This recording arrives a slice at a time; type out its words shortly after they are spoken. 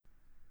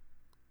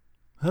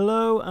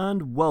Hello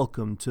and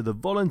welcome to the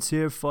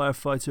Volunteer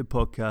Firefighter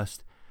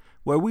Podcast,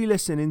 where we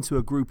listen into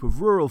a group of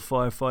rural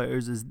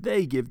firefighters as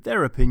they give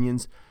their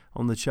opinions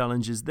on the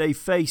challenges they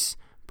face,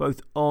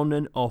 both on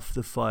and off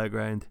the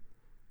fireground.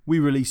 We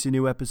release a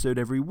new episode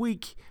every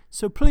week,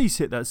 so please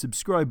hit that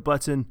subscribe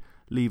button,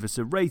 leave us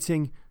a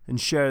rating,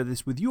 and share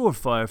this with your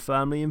fire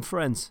family and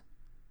friends.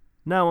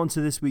 Now on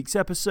to this week's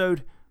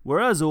episode, where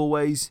as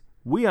always,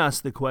 we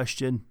ask the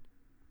question,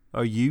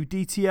 are you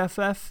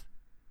DTFF?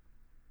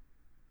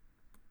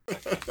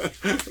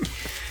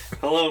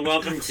 Hello and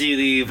welcome to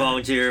the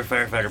Volunteer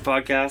Firefighter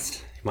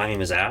Podcast. My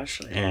name is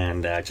Ash,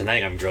 and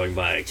tonight I'm joined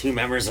by two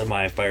members of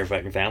my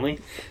firefighting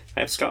family. I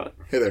have Scott.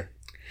 Hey there.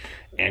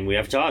 And we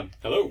have Todd.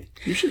 Hello.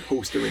 You should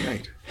host every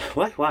night.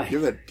 What? Why?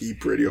 You have that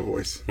deep radio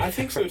voice. I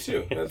think so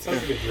too. That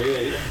sounds like a great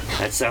idea.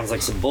 That sounds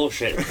like some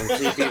bullshit from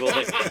two people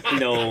that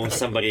know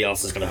somebody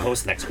else is going to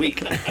host next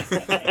week.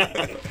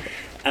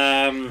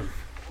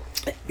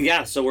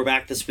 Yeah, so we're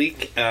back this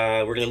week.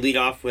 We're going to lead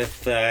off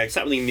with, it's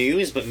not really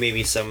news, but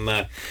maybe some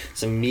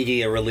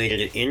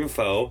media-related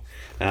info.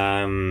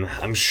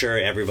 I'm sure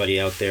everybody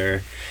out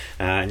there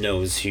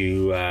knows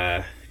who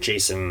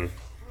Jason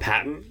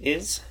Patton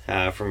is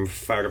from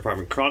Fire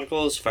Department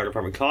Chronicles, Fire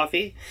Department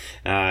Coffee.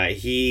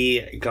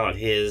 He got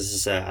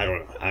his, I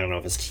don't know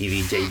if it's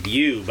TV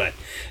debut, but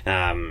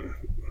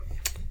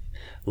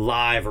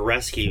live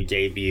rescue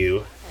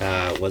debut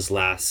was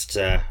last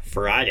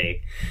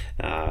Friday.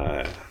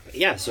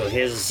 Yeah, so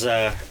his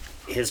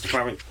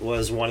department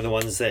was one of the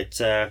ones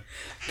that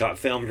got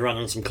filmed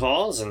running some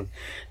calls, and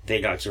they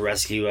got to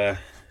rescue a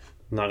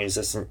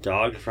non-existent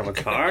dog from a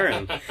car.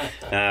 And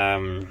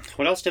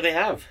what else do they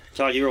have?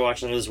 Todd, you were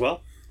watching it as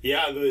well?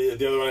 Yeah,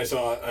 the other one I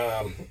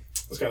saw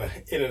was kind of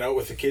in and out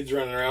with the kids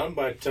running around,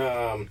 but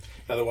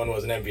another one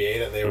was an MVA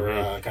that they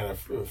were kind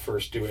of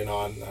first doing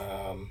on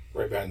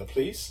right behind the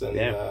police. And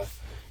yeah,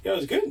 it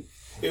was good.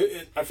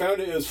 I found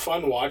it was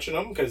fun watching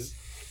them because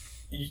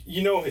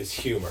you know his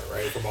humor,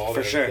 right? From all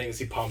the things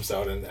he pumps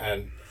out,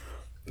 and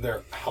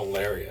they're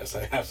hilarious.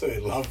 I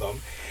absolutely love them.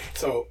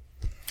 So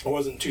I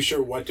wasn't too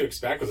sure what to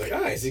expect. I was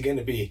like, is he going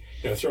to be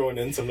throwing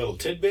in some little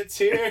tidbits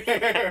here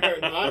or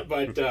not?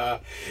 But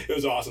it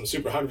was awesome.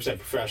 Super 100%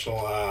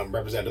 professional.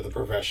 Represented the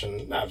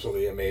profession.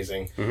 Absolutely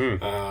amazing.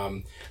 Mm-hmm.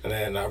 And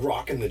then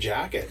rocking the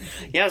jacket.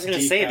 Yeah, I was going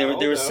to say,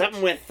 there was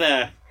something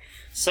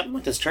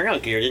with his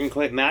turnout gear didn't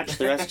quite match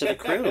the rest of the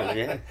crew.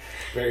 Yeah,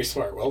 very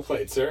smart. Well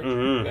played, sir.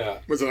 Mm-hmm. Yeah.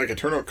 Was it like a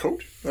turnout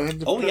coat?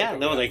 Oh yeah,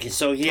 no, like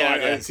so he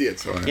had. I didn't see it.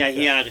 So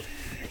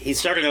He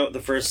started out the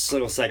first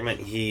little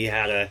segment. He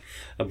had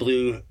a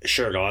blue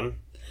shirt on,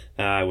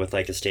 with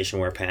like a station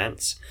wear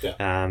pants.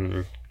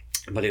 Yeah.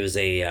 But it was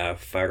a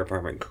Fire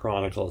Department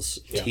Chronicles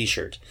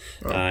T-shirt.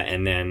 Oh.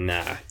 And then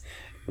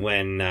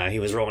when he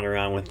was rolling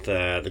around with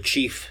the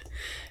chief,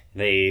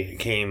 they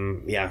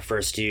came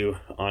first due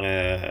on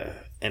a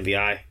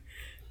MVI,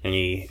 and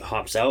he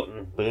hops out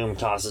and boom,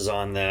 tosses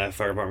on the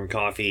Fire Department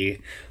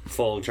Coffee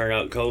full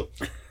turnout coat.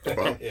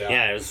 Wow.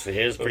 Yeah, it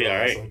was pretty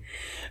alright. Awesome.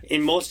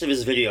 In most of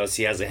his videos,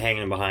 he has it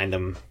hanging behind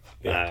him,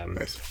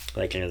 nice.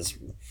 Like in his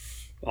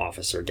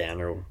office or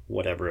den or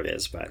whatever it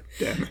is. But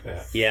den.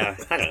 Yeah,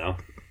 I don't know.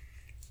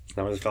 Is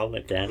that what it's called? A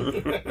den? I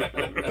don't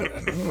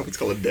know if it's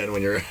called a den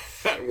when you're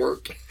at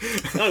work.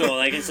 No,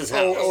 like it's his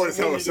house. Oh, it's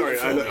his house. Sorry.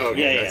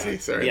 I see.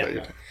 Sorry.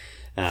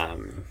 Yeah.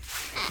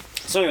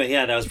 So anyway,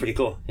 that was pretty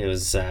cool. It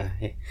was.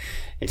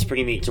 It's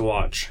pretty neat to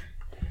watch.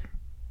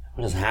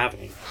 What is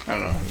happening? I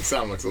don't know. The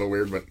sound looks a little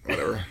weird, but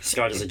whatever.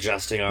 Scott is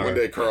adjusting One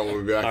day Carl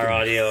will be back. Our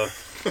audio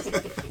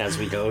as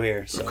we go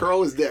here. So. If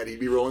Carl is dead, he'd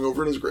be rolling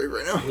over in his grave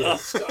right now.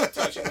 Stop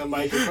touching the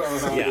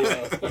microphone audio.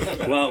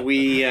 Yeah. Well,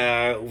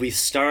 we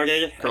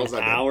started an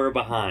hour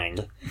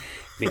behind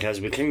because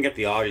we couldn't get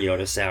the audio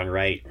to sound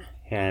right,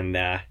 and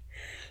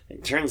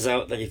it turns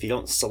out that if you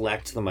don't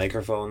select the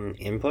microphone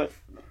input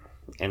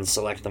and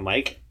select the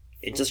mic,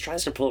 it just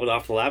tries to pull it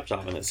off the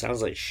laptop, and it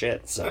sounds like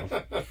shit.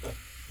 So.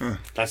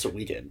 That's what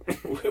we did.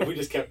 We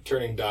just kept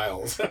turning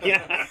dials.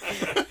 Yeah.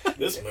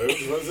 This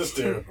moves. What does this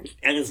do?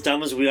 And as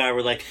dumb as we are,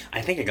 we're like,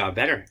 I think it got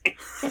better.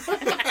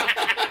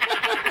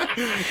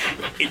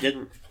 It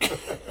didn't.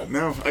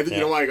 No, I think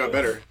you know why I got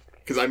better.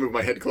 Because I moved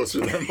my head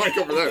closer to the mic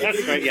over there.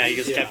 That's right. Yeah, you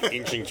just kept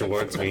inching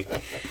towards me. Great.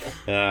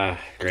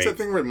 It's that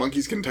thing where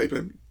monkeys can type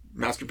in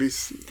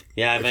masterpiece.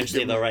 Yeah,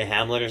 eventually they'll write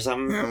Hamlet or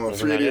something. Yeah, well,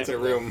 3 idiots in a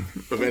room.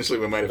 Eventually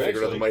we might have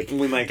figured out the mic.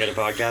 We might get a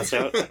podcast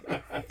out.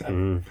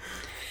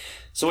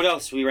 So what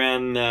else? We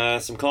ran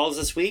some calls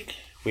this week.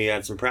 We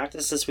had some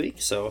practice this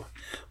week. So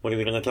what are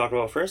we going to talk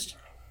about first?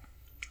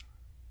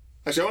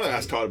 Actually, I want to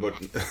ask Todd about.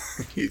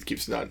 He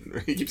keeps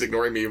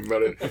ignoring me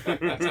about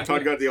it.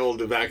 Todd got the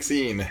old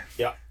vaccine.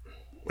 Yeah.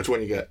 Which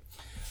one you get?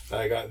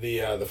 I got the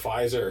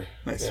Pfizer.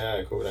 Nice.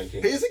 Yeah,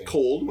 COVID-19. Hey, is it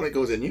cold when it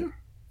goes in you?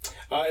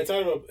 They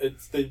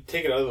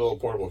take it out of the little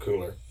portable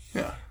cooler.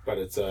 Yeah. But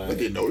it's But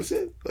do you notice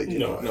it?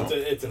 No.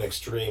 It's an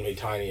extremely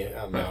tiny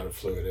amount of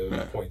fluid. It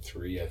was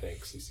 0.3, I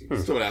think,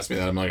 cc. Someone asked me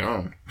that. I'm like,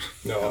 oh.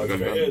 No,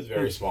 it was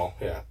very small.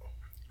 Yeah.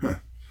 Huh.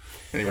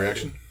 Any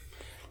reaction?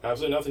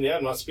 Absolutely nothing yet.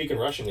 I'm not speaking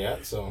Russian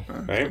yet, so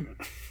Right?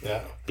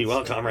 yeah. Be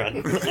well, comrade.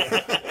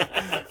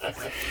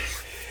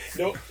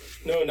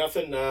 No,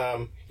 nothing.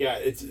 Yeah,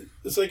 it's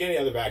like any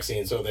other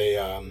vaccine. So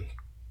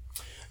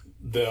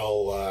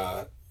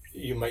they'll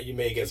you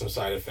may get some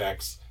side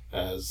effects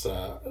as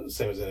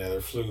same as any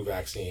other flu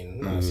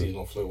vaccine,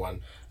 seasonal flu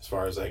one, as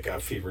far as like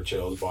fever,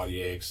 chills,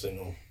 body aches,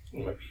 and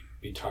you might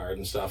be tired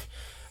and stuff.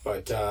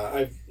 But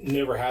I've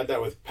never had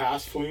that with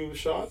past flu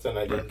shots, and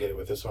I didn't get it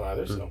with this one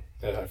either. So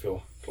yeah, I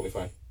feel totally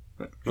fine.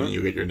 And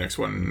you get your next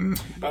one.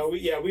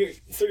 We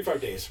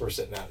 35 days we're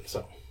sitting at,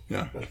 so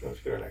Yeah. let's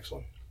get our next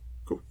one.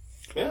 Cool.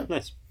 Yeah.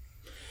 Nice.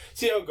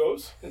 See how it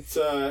goes. It's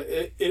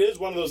it is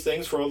one of those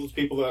things for all those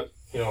people that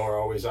are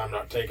always, I'm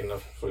not taking the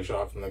flu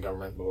shot from the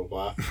government, blah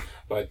blah blah.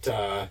 But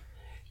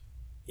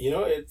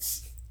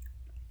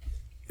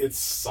it's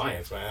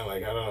science, man.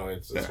 Like, I don't know,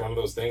 it's one of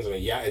those things. I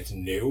mean, yeah, it's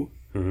new,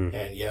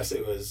 and yes,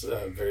 it was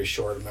a very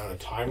short amount of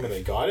time when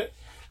they got it,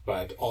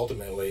 but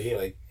ultimately,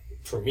 like,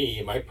 for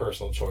me, my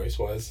personal choice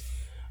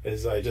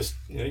is I just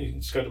you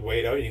just got to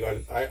wait out.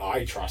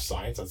 I trust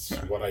science. That's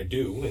what I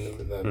do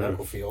in the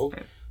medical field.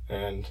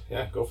 And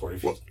yeah, go for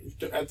it.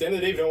 At the end of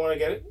the day, if you don't want to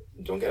get it,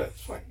 don't get it.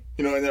 It's fine.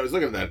 And I was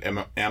looking at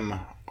that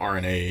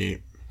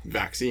mRNA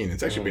vaccine.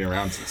 It's actually been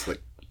around since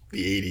like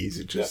the 80s.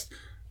 It just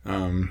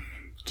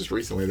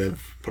recently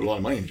they've put a lot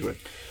of money into it.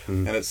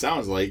 And it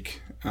sounds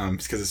like,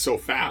 because it's so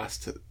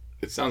fast,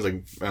 it sounds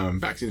like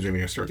vaccines are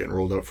going to start getting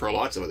rolled out for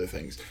lots of other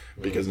things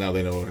because now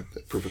they know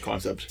the proof of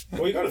concept.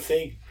 Well, you got to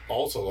think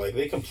also, like,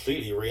 they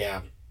completely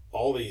reamped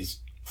all these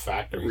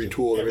factories,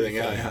 retooled everything,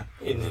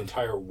 in the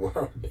entire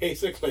world,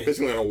 basically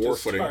on a war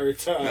footing.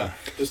 To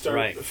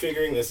start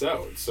figuring this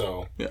out.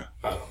 So yeah,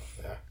 I don't know.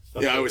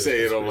 Yeah, I would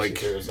say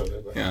like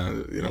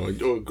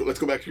let's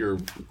go back to your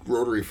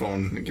rotary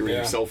phone and get rid of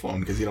your cell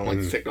phone because you don't like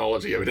the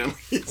technology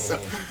evidently. So,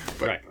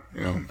 but I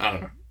don't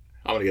know.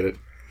 I'm gonna get it.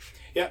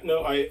 Yeah,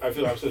 no, I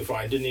feel absolutely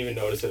fine. Didn't even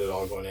notice it at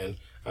all going in.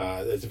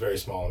 It's a very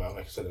small amount,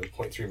 like I said, it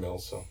was 0.3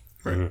 mils. So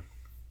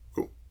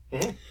Cool.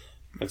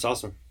 That's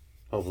awesome.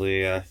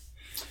 Hopefully,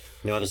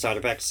 no other side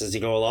effects as you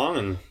go along,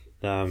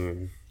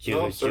 and the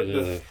old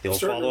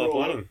follow up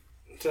on them.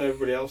 To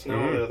everybody else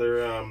now, the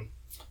other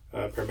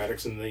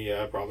paramedics in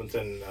the province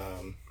and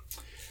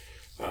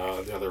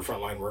the other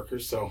frontline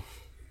workers. So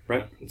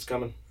it's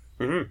coming.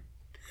 You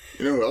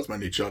know who else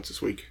might need shots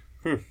this week?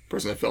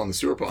 Person that fell in the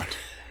sewer pond.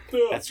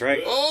 That's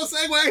right. Oh,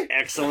 segue!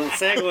 Excellent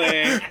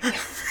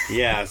segue.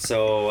 Yeah,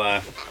 so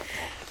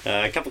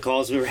a couple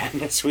calls we were having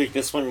this week.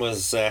 This one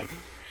was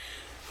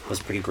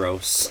pretty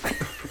gross.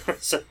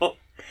 So,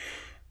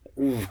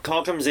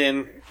 call comes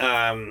in.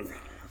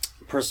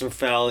 Person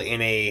fell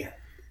in a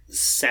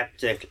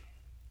septic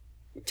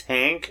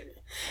tank.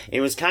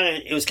 It was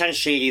kind of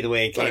shady the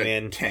way it came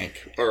in.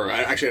 Tank, or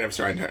actually, I'm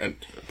sorry. I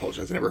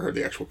apologize. I never heard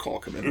the actual call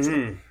come in.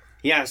 So.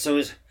 Yeah, so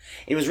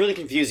it was really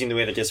confusing the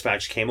way the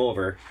dispatch came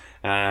over.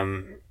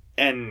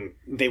 And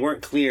they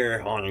weren't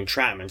clear on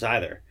entrapment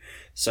either.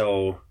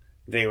 So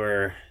it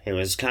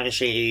was kind of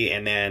shady,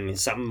 and then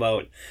something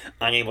about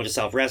unable to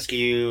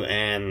self-rescue,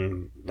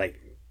 and like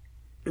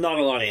not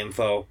a lot of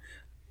info,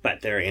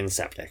 but they're in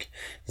septic.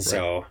 Right.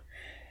 So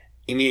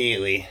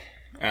immediately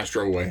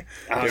Astro way.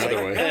 I was like,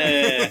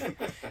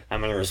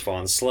 I'm going to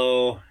respond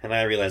slow, and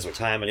I realized what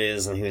time it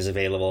is and who's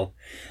available.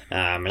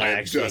 And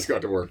I just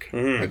got to work.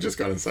 I just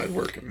got inside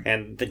work.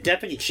 And the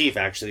deputy chief,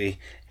 actually,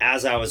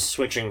 as I was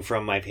switching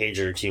from my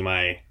pager to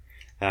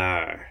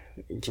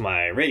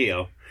my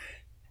radio,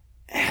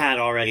 had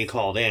already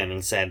called in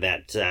and said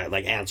that,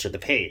 answered the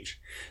page.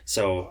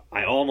 So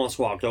I almost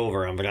walked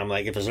over him, but I'm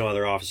like, if there's no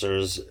other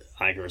officers,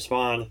 I can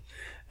respond.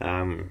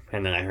 And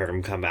then I heard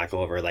him come back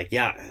over, like,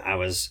 yeah, I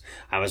was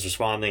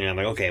responding, and I'm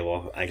like, okay,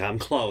 well, like, I'm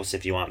close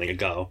if you want me to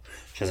go,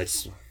 because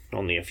it's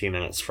only a few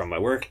minutes from my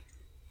work.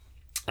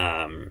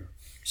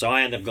 So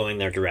I end up going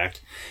there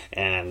direct,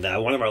 and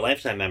one of our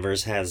Lifetime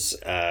members has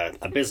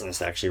a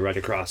business actually right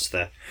across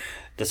the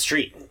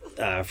street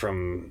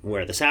from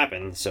where this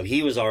happened, so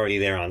he was already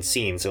there on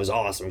scene, so it was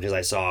awesome, because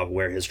I saw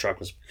where his truck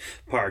was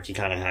parked. He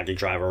kind of had to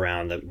drive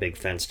around the big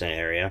fenced-in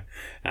area.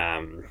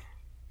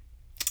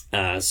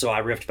 So I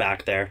ripped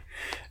back there,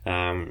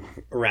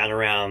 ran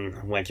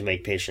around, went to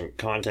make patient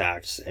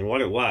contacts, and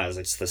what it was,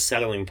 it's the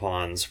settling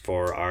ponds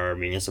for our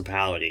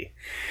municipality.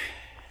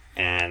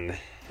 And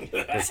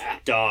this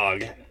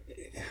dog,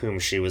 whom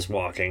she was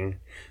walking,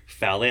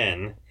 fell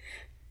in.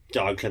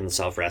 Dog couldn't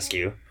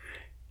self-rescue.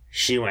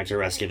 She went to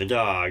rescue the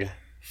dog,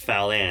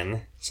 fell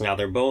in, so now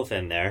they're both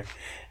in there,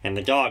 and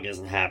the dog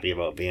isn't happy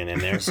about being in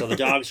there, so the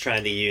dog's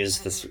trying to use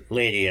this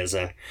lady as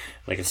a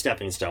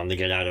stepping stone to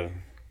get out of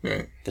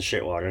the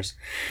shit waters.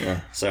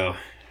 Yeah. So,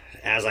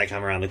 as I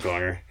come around the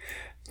corner,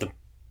 the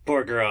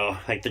poor girl,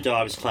 the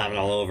dog's climbing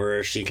all over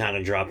her. She kind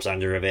of drops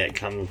under a bit,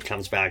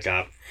 comes back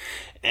up,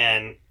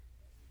 and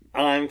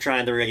I'm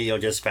trying to radio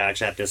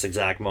dispatch at this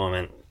exact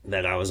moment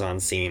that I was on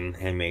scene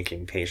and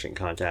making patient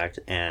contact.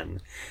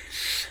 And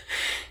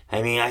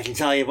I mean, I can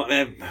tell you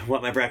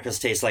what my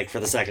breakfast tastes like for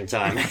the second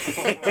time.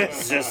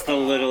 It's just the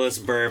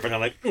littlest burp, and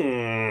I'm like,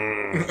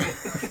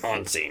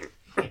 on scene.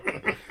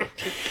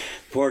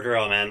 Poor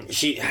girl, man.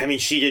 She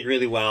did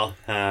really well.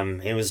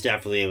 It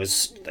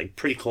was like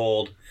pretty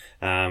cold.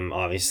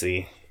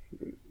 Obviously,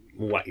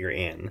 what you're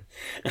in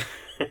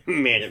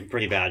made it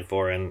pretty bad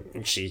for her,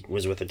 and she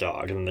was with the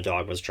dog, and the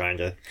dog was trying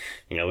to,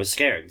 was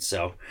scared.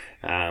 So,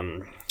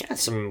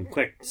 some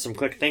quick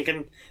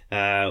thinking.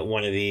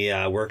 One of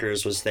the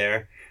workers was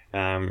there.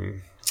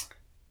 Bombed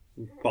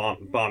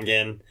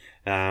in.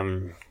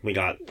 We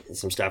got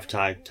some stuff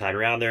tied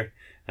around her.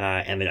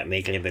 Ended up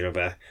making a bit of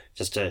a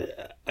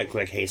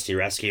quick hasty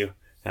rescue.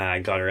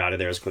 Got her out of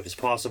there as quick as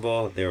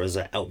possible. There was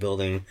an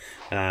outbuilding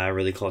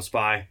really close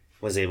by.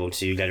 Was able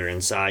to get her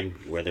inside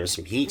where there was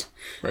some heat.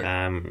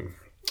 Right.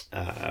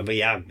 But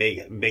yeah,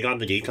 big on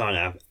the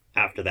decon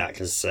after that,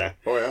 because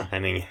I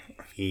mean,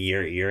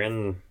 you're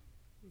in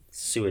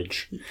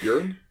sewage.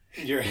 Urine?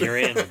 You're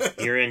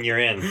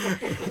in.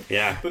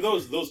 Yeah. But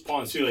those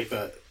ponds too, like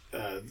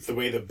the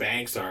way the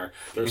banks are,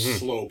 they're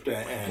sloped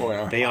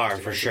and They are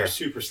for sure. They're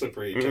super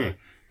slippery to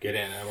get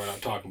in. And we're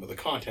not talking about the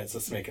contents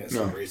that's making it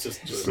slippery. It's just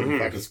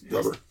it's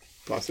rubber,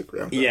 plastic.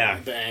 Yeah.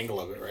 The angle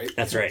of it, right?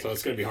 That's right. So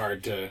it's going to be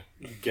hard to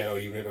get out,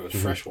 even if it was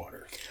fresh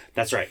water.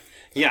 That's right.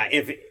 Yeah,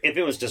 if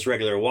it was just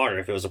regular water,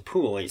 if it was a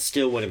pool, it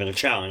still would have been a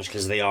challenge,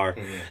 because they are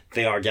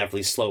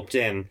definitely sloped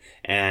in.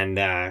 And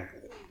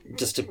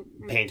just to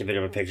paint a bit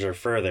of a picture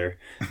further,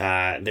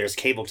 there's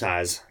cable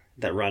ties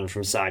that run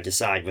from side to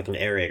side with an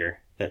aerator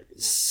that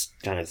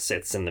kind of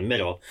sits in the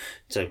middle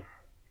to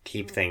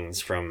keep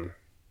things from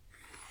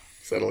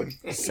settling.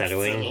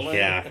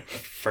 Yeah,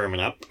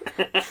 firming up.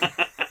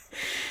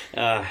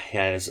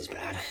 Yeah, this is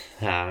bad.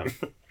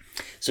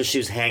 So she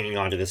was hanging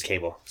onto this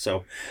cable.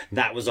 So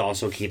that was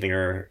also keeping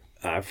her,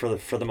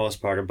 for the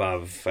most part,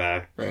 above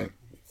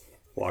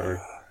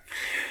water.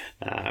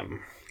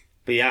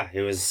 But yeah,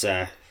 it was,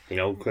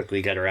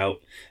 quickly get her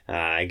out.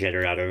 Get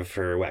her out of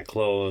her wet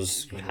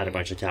clothes. Had a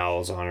bunch of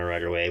towels on her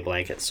right away,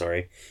 blankets,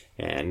 sorry.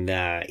 And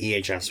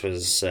EHS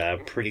was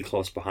pretty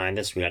close behind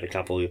us. We had a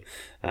couple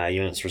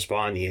units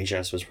respond.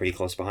 EHS was pretty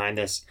close behind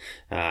us.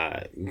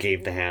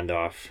 Gave the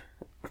handoff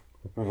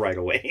right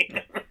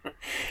away.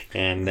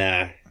 And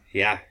I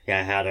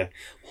had a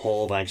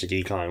whole bunch of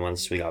decon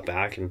once we got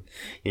back. And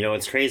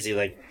it's crazy.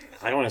 Like,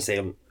 I don't want to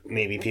say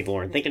maybe people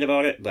weren't thinking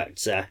about it,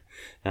 but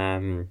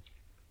one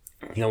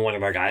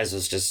of our guys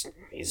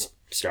he's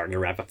starting to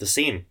wrap up the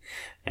scene,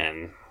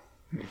 and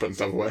putting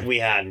stuff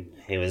away.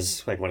 It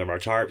was like one of our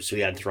tarps we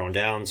had thrown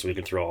down so we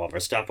could throw all of our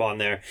stuff on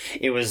there.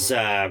 It was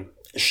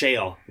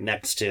shale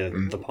next to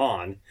the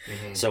pond.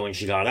 So when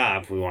she got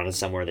up, we wanted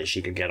somewhere that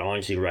she could get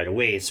onto right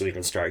away so we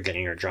can start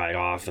getting her dried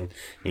off, and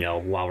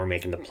while we're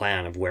making the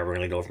plan of where we're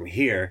going to go from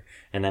here.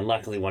 And then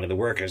luckily one of the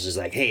workers is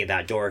like, hey,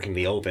 that door can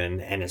be open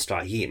and it's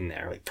got heat in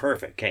there. Like,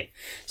 perfect. Okay.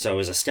 So it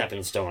was a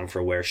stepping stone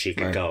for where she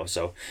could go.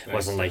 So it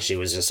wasn't like she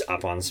was just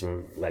up on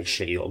some like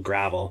shitty old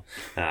gravel.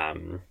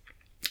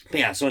 But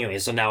yeah, so anyway,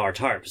 so now our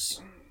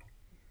tarps,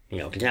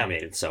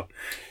 contaminated. So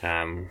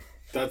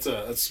that's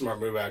a smart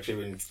move, actually,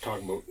 when you're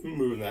talking about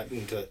moving that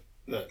into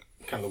the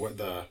kind of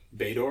the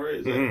bay door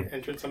is that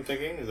entrance, I'm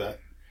thinking. Is that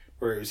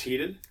where it was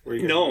heated?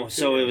 No,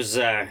 so it was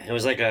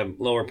like a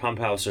lower pump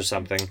house or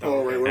something.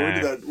 Oh, right.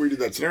 Well, we did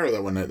that scenario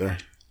that one night there.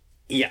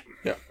 Yeah.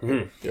 Yeah.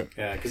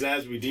 Yeah, because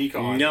as we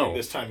decon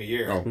this time of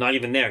year. Not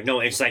even there. No,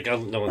 it's like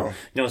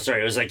no,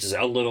 sorry. It was like just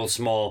a little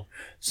small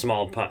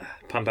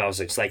pump house.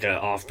 It's like an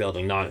off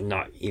building,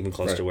 not even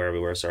close to where we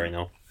were. Sorry,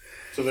 no.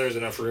 So there's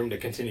enough room to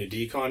continue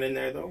decon in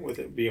there, though, with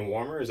it being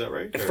warmer, is that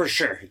right? For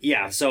sure,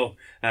 yeah. So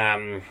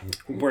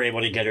we're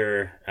able to get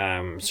her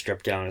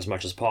stripped down as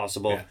much as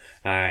possible,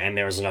 and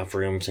there was enough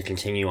room to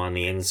continue on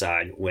the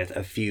inside with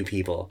a few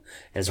people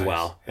as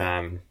well.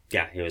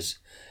 Yeah, it was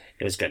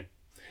good.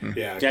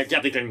 Yeah,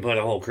 definitely couldn't put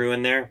a whole crew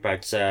in there,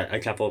 but a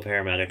couple of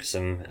paramedics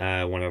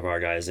and one of our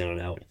guys in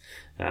and out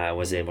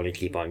was able to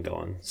keep on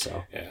going.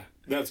 So yeah,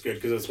 that's good,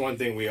 because it's one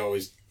thing we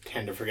always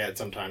tend to forget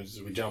sometimes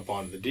as we jump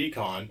onto the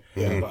decon.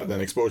 But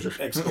then exposure,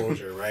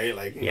 right?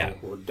 Like,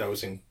 we're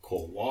dousing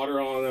cold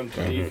water on them to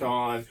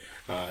decon.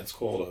 It's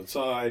cold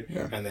outside.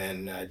 And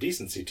then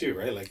decency too,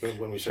 right? Like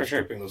when we start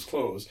stripping those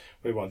clothes,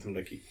 we want them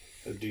to keep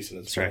as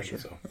decent as possible.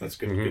 So that's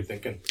good, good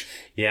thinking.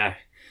 Yeah.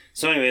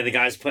 So anyway, the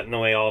guy's putting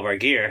away all of our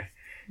gear,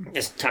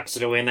 just tucks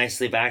it away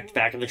nicely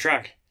back in the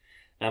truck.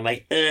 And I'm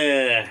like,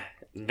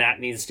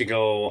 that needs to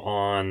go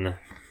on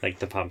like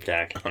the pump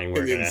deck, and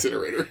we're the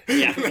incinerator.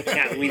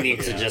 Yeah, we need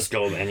to just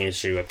go and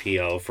issue a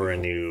PO for a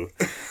new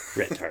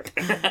RIT tarp.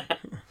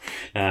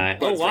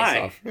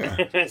 Why?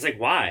 It's like,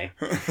 why?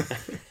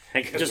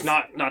 Like, just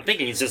not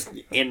thinking. He's just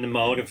in the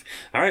mode of,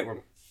 all right,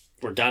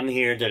 we're done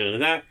here. Da da da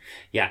da.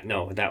 Yeah,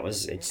 no,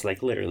 it's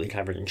like literally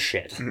covered in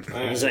shit.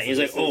 He's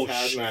like, oh,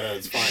 hazmat at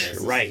its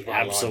finest. Right,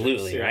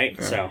 absolutely, right.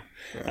 Yeah. So,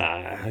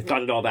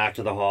 got it all back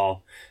to the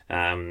hall.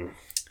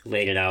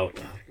 Laid it out,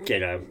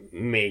 did a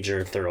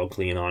major thorough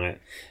clean on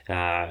it,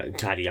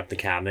 tidy up the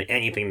cabinet,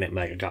 anything that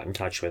might have got in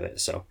touch with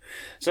it. So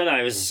no,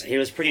 it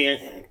was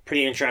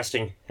pretty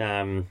interesting.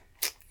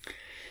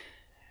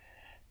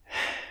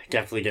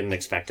 Definitely didn't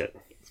expect it.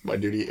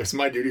 It's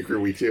my duty crew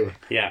week too.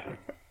 Yeah.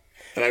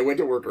 And I went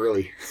to work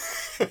early.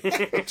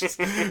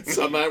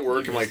 So I'm at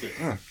work. I'm like,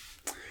 huh.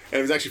 And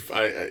it was actually,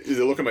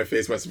 the look on my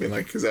face must have been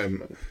like, because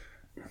I'm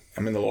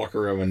in the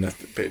locker room and the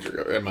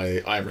pager and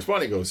my I am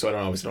responding goes, so I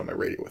don't always know my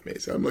radio with me.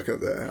 So I'm looking at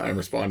the I am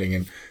responding,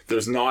 and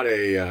there's not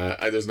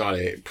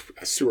a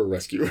sewer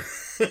rescue.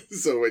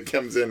 So it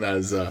comes in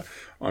as on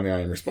the I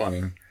am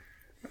responding.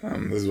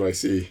 This is what I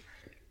see.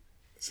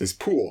 It says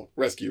pool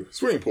rescue,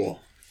 swimming pool.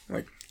 I'm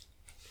like,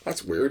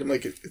 that's weird. I'm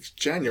like, it's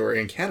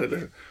January in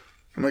Canada.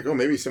 I'm like, oh,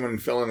 maybe someone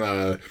fell in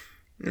a,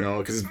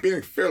 because it's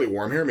being fairly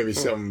warm here. Maybe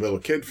some little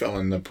kid fell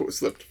in a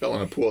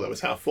pool that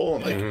was half full.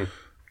 And like,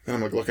 then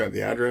I'm like looking at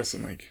the address.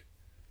 And like,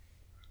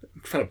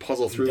 I'm trying to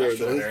puzzle through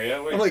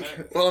there. I'm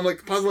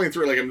like puzzling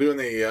through. Like I'm doing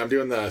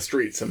the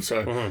streets. I'm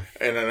so,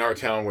 and in our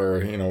town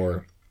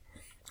where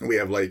we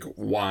have like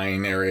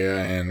wine area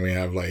and we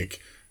have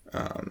like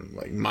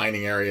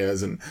mining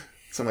areas, and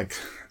so I'm like,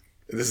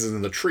 this is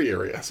in the tree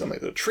area. So I'm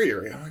like, the tree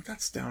area. I'm like,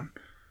 that's down.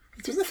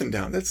 There's nothing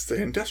down. That's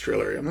the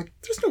industrial area. I'm like,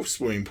 there's no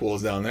swimming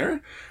pools down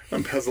there.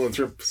 I'm puzzling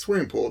through a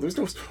swimming pool. There's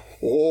no.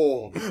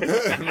 Oh,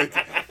 I'm like,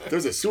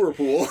 there's a sewer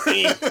pool.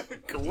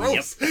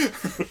 Gross.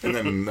 And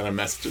then I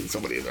messaged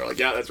somebody, and they're like,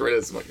 yeah, that's right.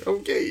 I'm like,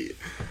 okay.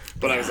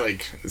 But I was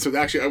like, so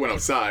actually, I went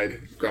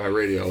outside, grabbed my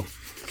radio,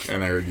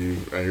 and I heard you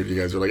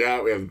guys were like,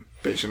 yeah, we have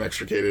patient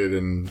extricated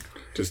and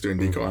just doing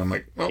deco. And I'm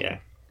like, well, yeah.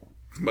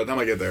 By the time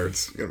I get there,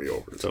 it's gonna be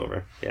over. It's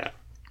over. Yeah.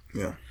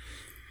 Yeah.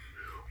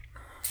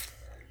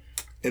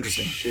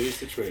 Interesting. Shitty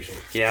situation.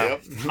 Yeah.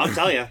 Yep. I'll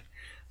tell you,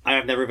 I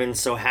have never been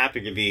so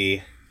happy to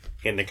be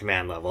in the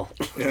command level.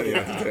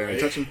 Yeah.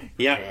 Touching.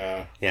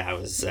 Yeah. Yeah, I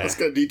was... Let's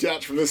get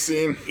detached from this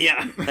scene.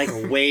 Yeah, like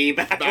way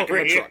back over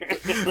in here.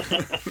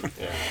 Truck.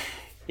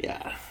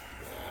 Yeah.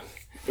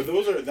 But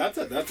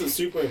that's a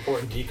super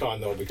important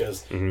decon though,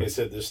 because they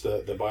said there's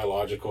the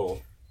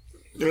biological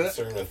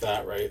concern with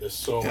that, right? There's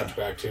so much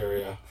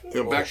bacteria.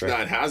 Back to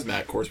that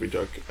hazmat course we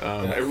took.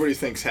 Everybody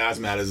thinks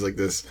hazmat is like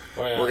this.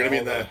 We're gonna be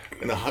in the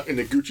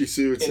Gucci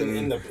suits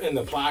and in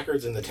the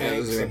placards and the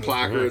tanks. There's gonna be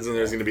placards and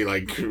there's gonna be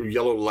like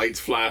yellow lights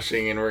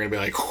flashing, and we're gonna be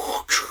like.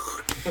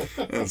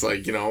 And it's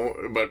like,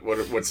 but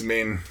what's the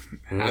main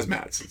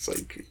hazmats? It's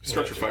like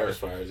structure fire.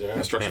 Fires,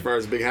 yeah. Structure fire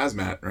is a big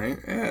hazmat, right?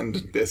 And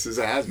this is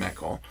a hazmat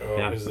call.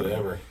 Oh, is it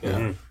ever?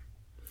 Yeah.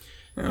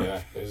 Mm-hmm.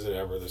 Yeah, is it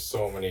ever? There's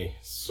so many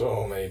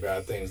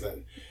bad things that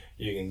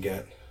you can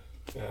get.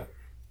 Yeah.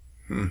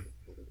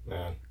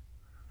 Man.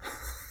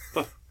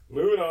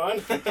 Moving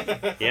on.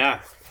 Yeah.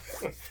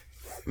 And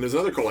there's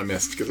another call I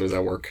missed because I was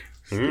at work.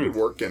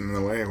 Work getting in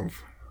the way of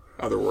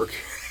other work.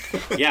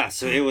 Yeah,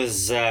 so it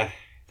was, that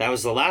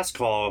was the last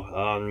call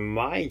on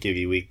my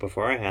duty week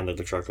before I handed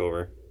the truck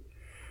over.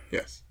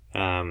 Yes.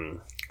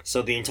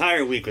 So the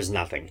entire week was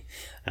nothing.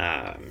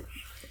 I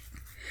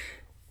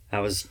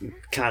was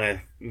kind of,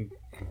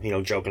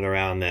 joking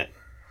around that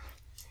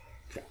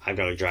I've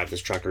got to drive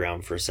this truck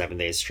around for 7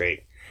 days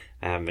straight.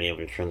 I haven't been able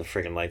to turn the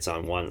friggin' lights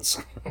on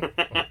once.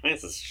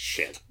 This is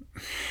shit.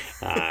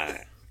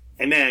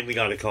 And then we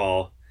got a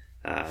call,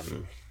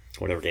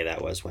 whatever day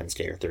that was,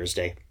 Wednesday or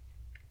Thursday.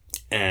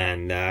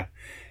 And,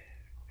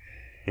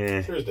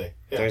 Thursday.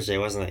 Yeah. Thursday,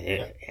 wasn't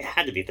it? It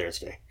had to be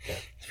Thursday. Yeah.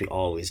 We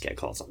always get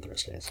calls on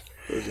Thursdays.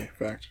 Thursday,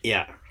 fact.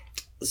 Yeah.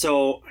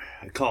 So,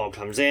 a call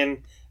comes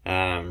in,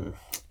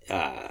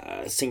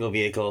 single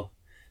vehicle,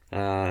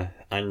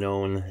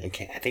 unknown, I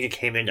think it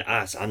came into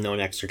us, unknown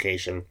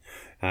extrication,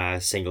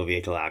 single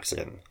vehicle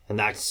accident. And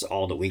that's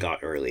all that we got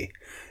early.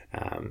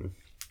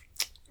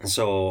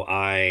 So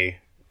I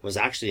was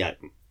actually at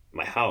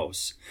my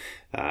house,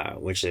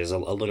 which is a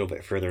little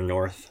bit further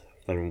north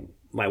than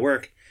my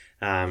work.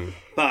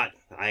 But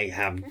I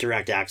have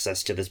direct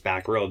access to this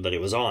back road that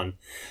it was on.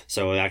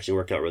 So it actually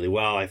worked out really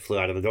well. I flew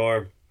out of the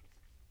door,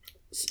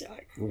 I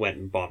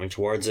went bombing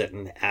towards it,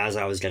 and as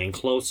I was getting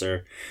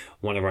closer,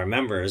 one of our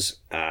members,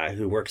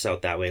 who works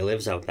out that way,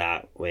 lives out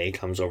that way,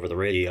 comes over the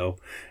radio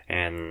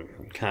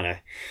and kind of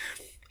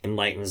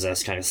enlightens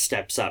us, kind of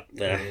steps up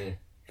the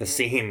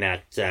scene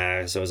that,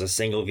 so it was a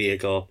single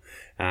vehicle,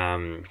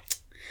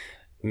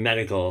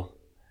 medical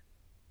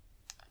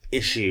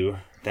issue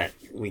that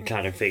we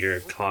kind of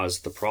figured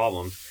caused the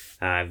problem.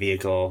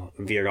 Vehicle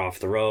veered off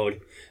the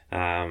road.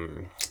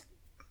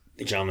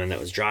 The gentleman that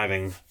was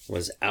driving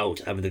was out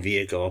of the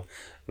vehicle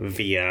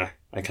via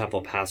a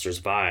couple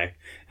passersby,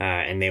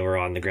 and they were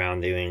on the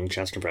ground doing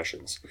chest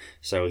compressions.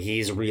 So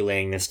he's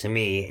relaying this to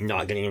me,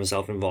 not getting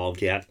himself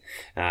involved yet.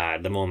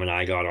 The moment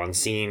I got on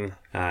scene,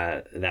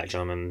 that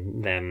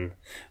gentleman then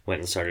went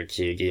and started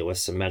to deal with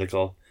some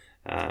medical.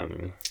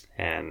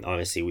 And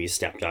obviously we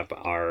stepped up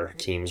our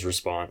team's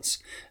response,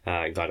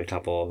 got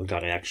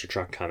an extra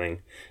truck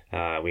coming.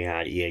 We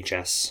had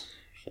EHS.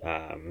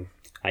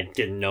 I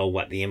didn't know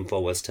what the info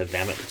was to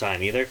them at the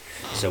time either,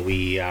 so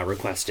we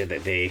requested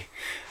that they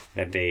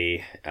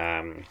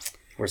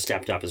were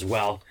stepped up as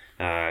well,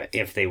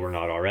 if they were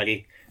not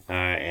already.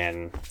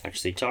 And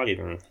actually Todd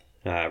even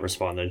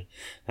responded.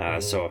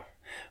 So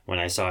when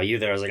I saw you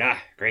there, I was like,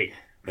 great.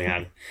 We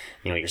had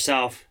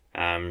yourself,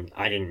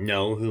 I didn't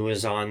know who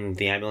was on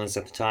the ambulance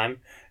at the time,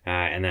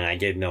 and then I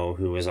did know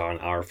who was on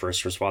our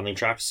first responding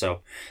truck.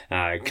 So,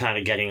 kind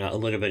of getting a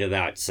little bit of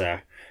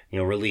that,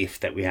 relief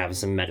that we have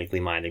some medically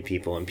minded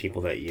people and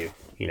people that you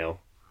know.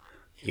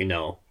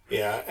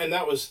 Yeah, and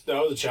that was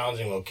a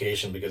challenging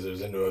location because it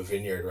was into a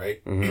vineyard,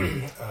 right?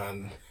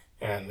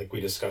 And like we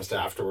discussed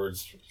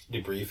afterwards,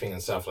 debriefing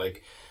and stuff,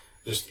 like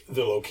just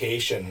the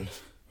location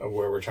of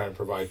where we're trying to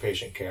provide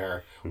patient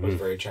care was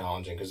very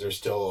challenging because there's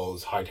still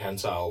those high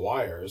tensile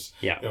wires,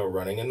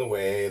 running in the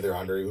way. They're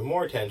under even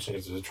more tension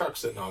because there's a truck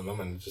sitting on them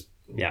and it just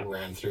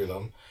ran through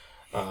them.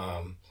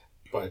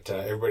 But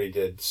everybody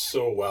did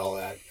so well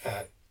at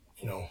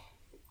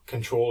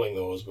controlling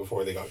those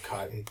before they got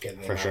cut and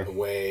getting them out of the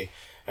way.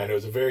 And it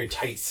was a very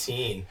tight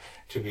scene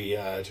to be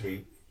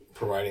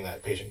providing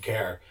that patient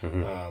care,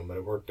 but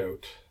it worked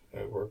out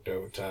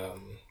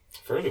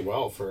fairly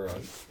well for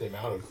the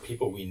amount of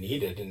people we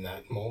needed in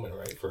that moment,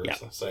 right? For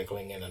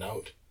cycling in and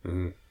out.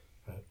 Then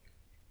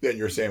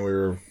you're saying we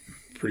were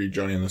pretty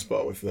Johnny on the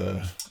spot with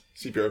the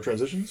CPR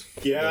transitions?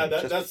 Yeah,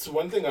 that's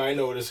one thing I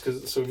noticed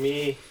because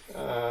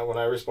when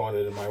I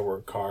responded in my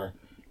work car,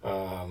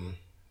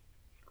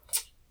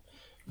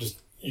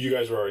 just you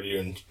guys were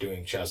already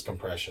doing chest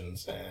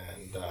compressions,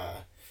 and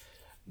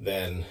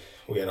then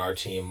we had our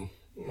team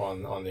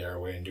on the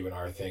airway and doing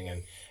our thing,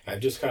 and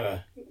just kind of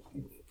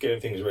getting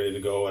things ready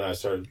to go, and I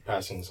started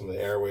passing some of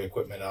the airway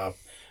equipment up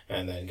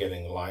and then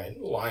getting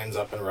lines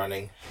up and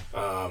running,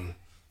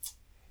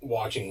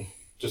 watching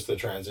just the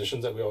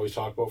transitions that we always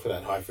talk about for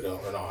that high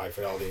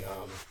fidelity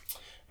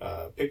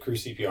pit crew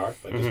CPR,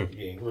 like just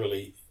being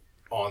really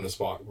on the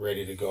spot,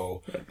 ready to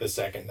go the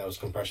second those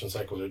compression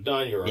cycles are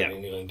done. You're already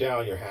kneeling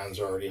down, your hands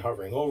are already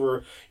hovering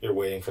over, you're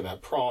waiting for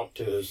that prompt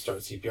to start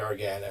CPR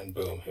again, and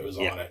boom, it was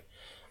on it.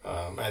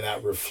 And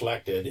that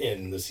reflected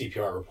in the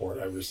CPR report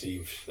I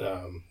received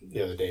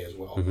the other day as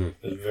well. It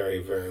was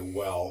very, very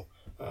well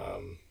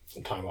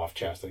time off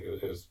chest. Like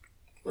it was,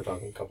 we're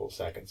talking a couple of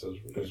seconds.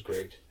 It was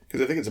great.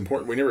 Because I think it's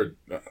important. I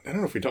don't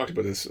know if we talked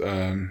about this.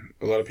 A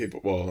lot of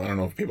people, well, I don't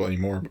know if people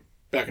anymore, but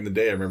back in the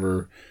day, I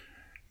remember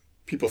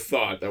people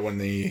thought that when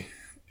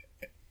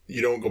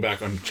you don't go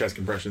back on chest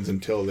compressions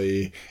until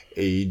the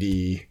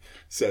AED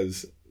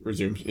says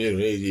resume,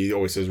 AED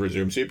always says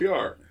resume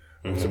CPR.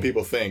 So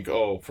people think,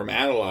 from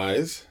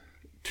analyze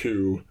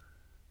to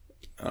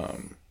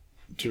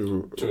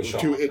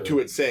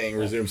it saying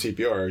resume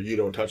CPR, you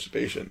don't touch the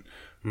patient,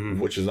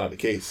 which is not the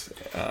case.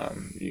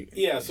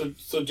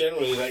 So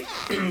generally, like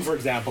for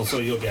example, so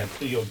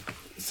you'll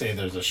say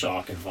there's a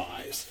shock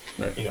advised,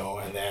 right.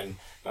 And then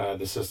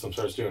the system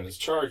starts doing its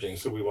charging.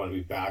 So we want to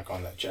be back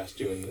on that chest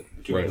doing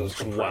those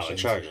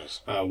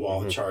compressions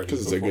while it charges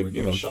because it's a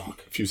good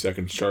shock. Few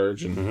seconds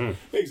charge and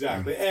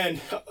exactly.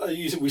 And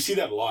we see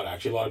that a lot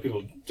actually. A lot of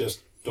people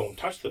just don't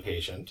touch the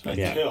patient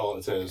until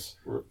it says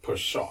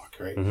push shock,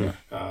 right?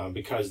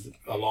 Because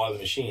a lot of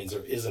the machines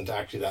there isn't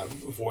actually that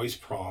voice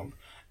prompt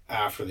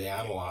after they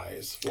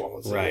analyze.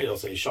 Well, it'll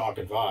say shock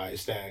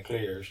advised, stand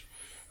clears,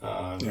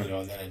 and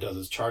then it does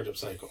its charge up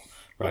cycle.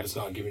 But it's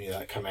not giving you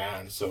that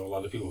command. So a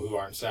lot of people who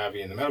aren't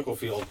savvy in the medical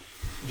field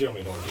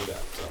generally don't do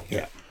that. So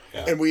yeah.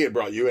 And we had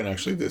brought you in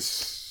actually this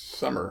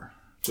summer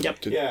to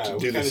do the CPR.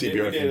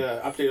 We did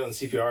an update on the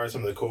CPR,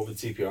 some of the COVID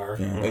CPR.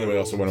 Yeah. And then we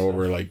also went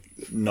over like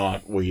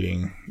not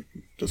waiting,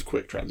 just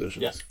quick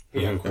transitions.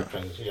 Quick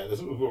transitions. Yeah,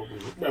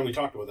 and we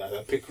talked about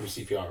that pit crew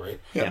CPR,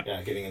 right?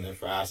 Yeah. Getting in there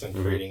fast and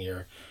creating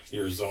your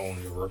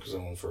zone, your work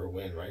zone for a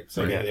win, right?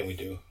 So anything we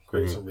do,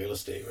 create some real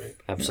estate, right?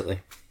 Absolutely.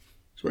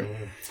 Sweet.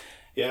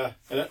 Yeah,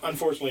 and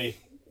unfortunately,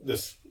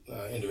 this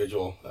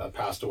individual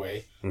passed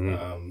away.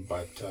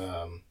 But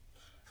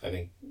I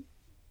think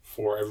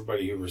for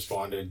everybody who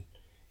responded,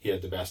 he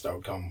had the best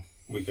outcome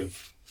we could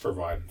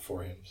provide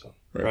for him. So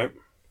right.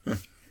 Yeah.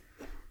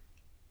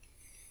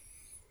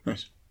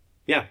 Nice.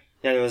 Yeah,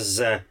 it was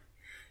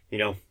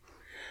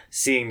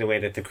seeing the way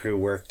that the crew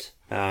worked.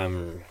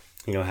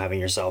 Having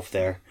yourself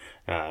there,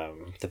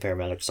 the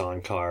paramedics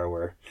on car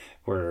were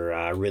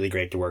really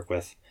great to work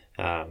with.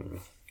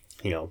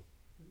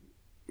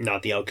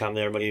 Not the outcome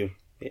that everybody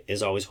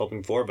is always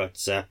hoping for, but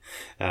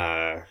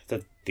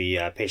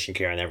the patient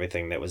care and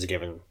everything that was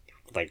given,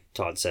 like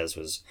Todd says,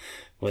 was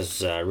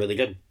really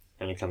good.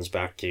 And it comes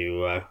back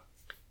to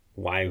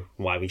why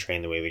we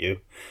train the way we do.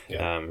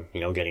 Yeah.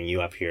 Getting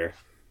you up here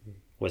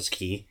was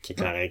key to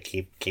kind of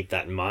keep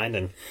that in mind,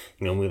 and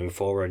moving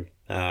forward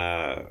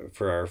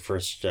for our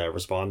first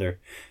responder,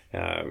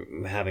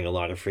 having a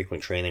lot of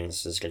frequent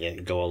trainings is going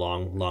to go a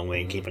long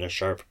way in keeping us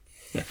sharp.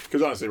 Yeah,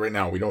 because honestly, right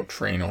now we don't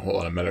train a whole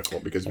lot of medical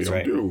because we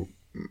don't do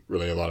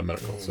really a lot of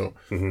medical. So,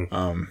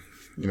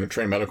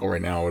 train medical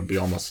right now would be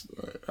almost,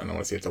 I don't want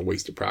to say it's a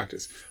waste of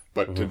practice,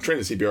 but to train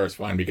the CPR is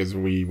fine because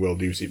we will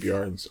do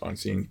CPR on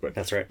scenes. But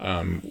that's right.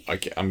 I'm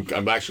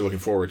actually looking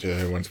forward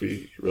to once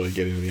we really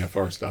get into the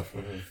FR stuff,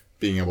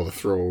 being able to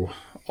throw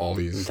all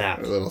these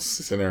little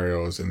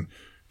scenarios and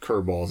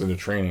curveballs into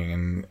training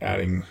and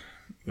adding,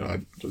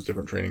 those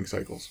different training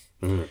cycles.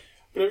 But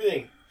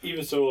everything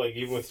even so, like,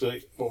 even with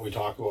like what we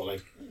talk about,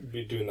 like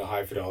doing the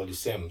high fidelity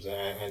sims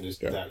and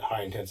just that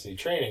high intensity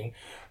training,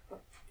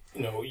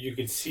 you know, you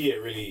could see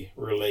it really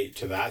relate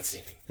to that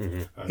scene.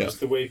 Just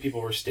the way people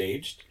were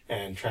staged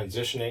and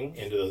transitioning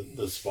into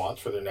the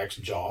spots for their next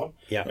job.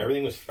 Yeah.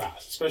 Everything was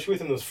fast, especially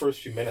within those first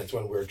few minutes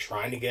when we were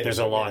trying to get There's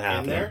a lot in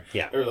happening. there.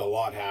 Yeah. There's a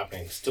lot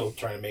happening. Still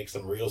trying to make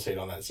some real estate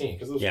on that scene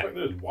because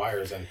there's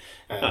wires and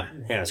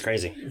it's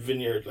crazy.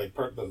 vineyard, like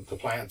the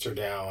plants are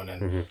down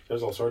and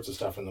there's all sorts of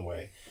stuff in the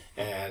way.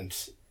 And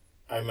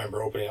I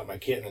remember opening up my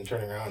kit and then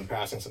turning around and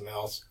passing something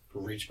else,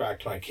 reach back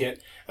to my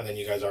kit, and then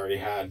you guys already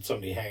had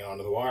somebody hanging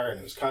onto the wire and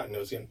it was cut and it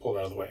was getting pulled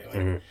out of the way.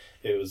 Like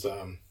it was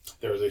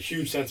there was a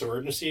huge sense of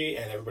urgency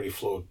and everybody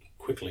flowed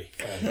quickly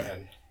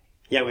and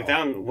Yeah, we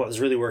found what was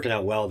really working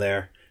out well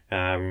there.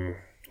 You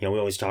know, we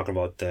always talk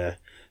about the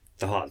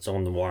hot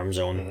zone, the warm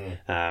zone,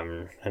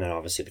 and then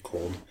obviously the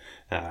cold.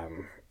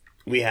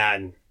 We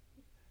had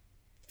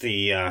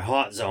the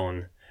hot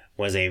zone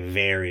was a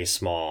very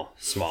small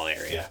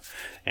area,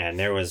 and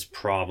there was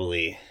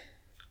probably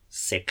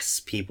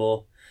 6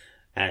 people.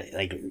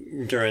 Like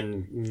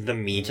during the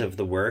meat of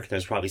the work,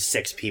 there's probably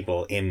 6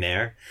 people in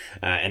there,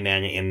 and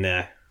then in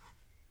the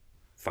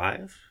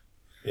 5.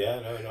 Yeah,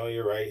 no,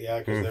 you're right. Yeah,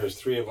 because there's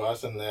 3 of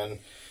us, and then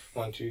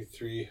 1, 2,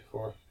 3,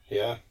 4.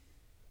 Yeah,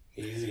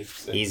 easy.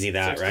 6, Easy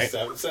that, 6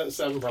 right? to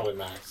 7 probably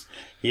max.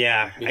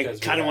 Yeah,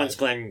 Because I kind of we once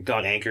Glenn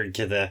got anchored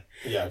to the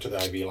to the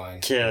IV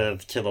line. to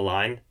the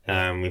line.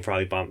 We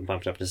probably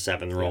bumped up to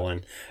 7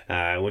 rolling,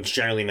 which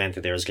generally meant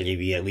that there was going to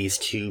be at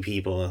least 2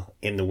 people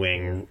in the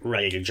wing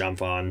ready to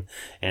jump on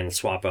and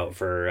swap out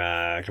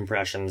for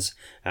compressions.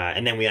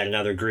 And then we had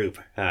another group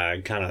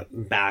kind of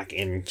back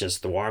in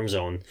just the warm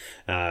zone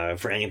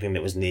for anything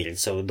that was needed.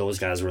 So those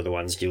guys were the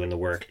ones doing the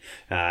work,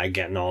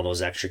 getting all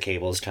those extra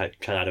cables cut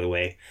out of the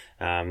way.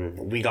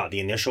 We got the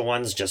initial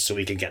ones just so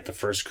we could get the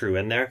first crew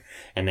in there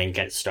and then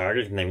get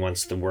started. And then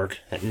once the work,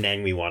 and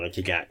then we wanted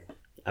to get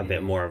a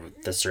bit more of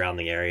the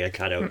surrounding area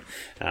cut out.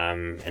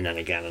 And then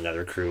again,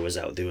 another crew was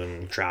out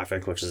doing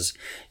traffic, which is,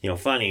 you know,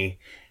 funny.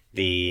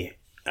 The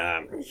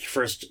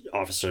first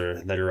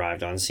officer that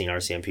arrived on scene,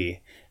 RCMP,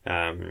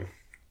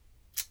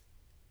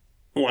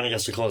 wanted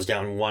us to close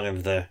down one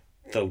of the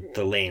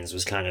lanes,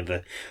 was kind of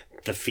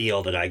the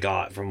feel that I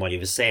got from what he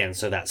was saying.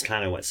 So that's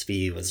kind of what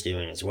Speedy was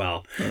doing as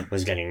well,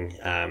 was getting,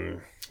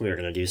 we were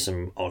going to do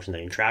some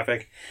alternating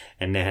traffic,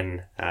 and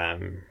then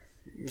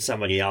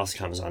somebody else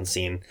comes on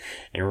scene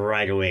and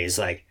right away is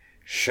like,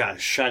 shut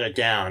it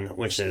down,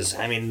 which is,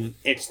 I mean,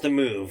 it's the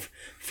move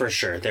for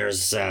sure.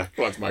 There's well,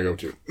 that's my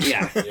go-to.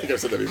 Yeah. I think I've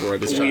said that before.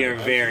 We are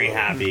very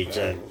happy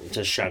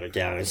to shut it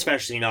down,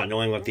 especially not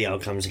knowing what the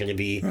outcome is going to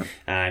be.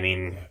 I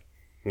mean,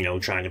 you know,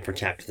 trying to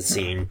protect the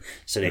scene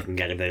so they can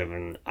get a bit of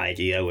an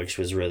idea, which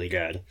was really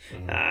good.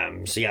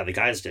 So yeah, the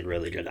guys did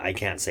really good. I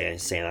can't say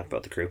enough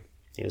about the crew.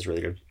 It was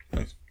really good.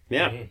 Nice.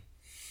 Yeah.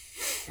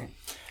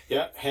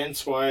 Yeah,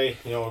 hence why,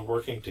 you know,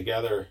 working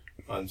together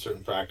on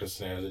certain practice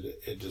scenarios,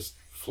 it just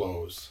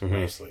flows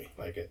nicely.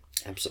 Like it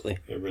Absolutely.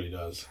 really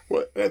does.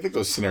 Well, I think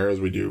those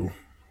scenarios we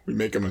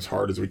make them as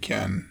hard as we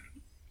can.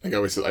 Like I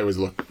always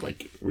look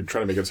like we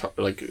try to make it as hard.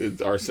 Like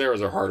our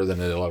scenarios are harder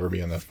than it'll ever be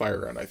in the fire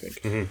ground, I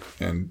think.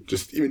 And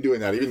just even doing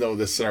that, even though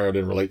this scenario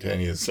didn't relate to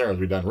any of the scenarios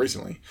we've done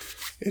recently,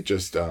 it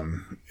just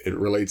it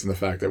relates in the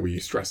fact that we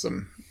stress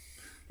them.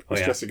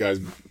 Stress the guys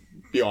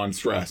beyond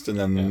stressed, and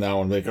then now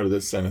when they go to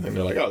this kind of thing,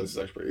 they're like, "Oh, this is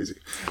actually pretty easy."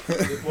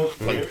 Well,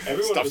 Like,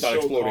 everyone stuff's was not so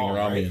exploding calm,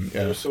 around me right? and-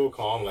 They were so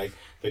calm. Like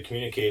the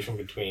communication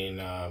between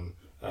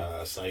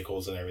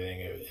cycles and everything,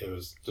 it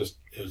was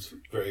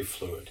very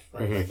fluid,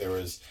 right? Like there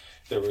was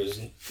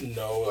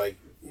no like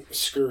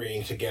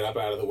scurrying to get up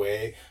out of the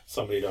way.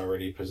 Somebody had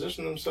already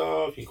positioned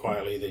themselves. You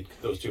quietly,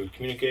 those two would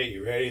communicate.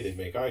 You ready? They'd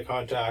make eye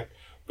contact.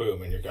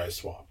 Boom, and your guys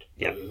swapped.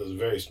 Yeah. It was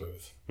very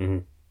smooth.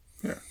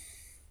 Yeah,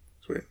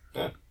 sweet.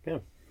 Yeah.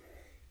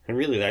 And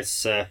really,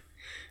 that's, I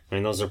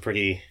mean, those are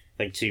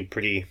two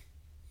pretty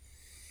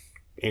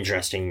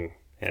interesting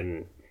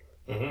and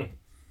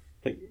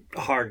like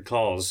hard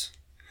calls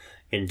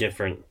in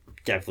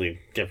definitely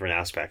different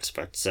aspects.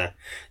 But that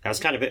was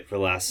kind of it for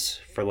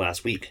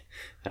last week.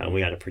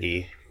 We had a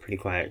pretty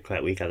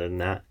quiet week other than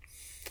that.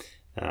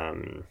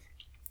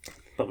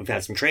 But we've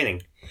had some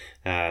training.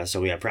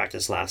 So we had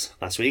practice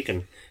last week,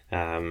 and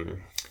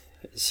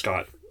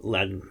Scott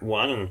led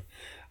one and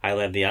I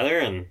led the other,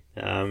 and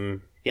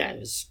yeah,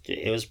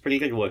 it was pretty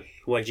good. What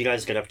did you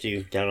guys get up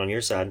to down on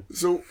your side?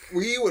 So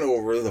we went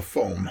over the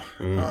foam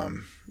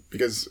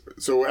because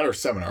at our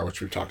seminar,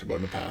 which we've talked about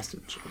in the past,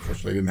 which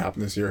unfortunately didn't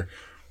happen this year,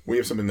 we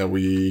have something that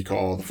we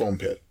call the foam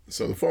pit.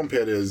 So the foam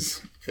pit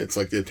it's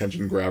like the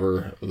attention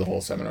grabber of the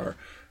whole seminar.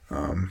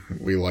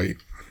 We light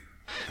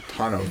a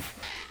ton of,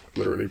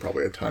 literally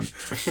probably a ton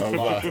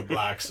of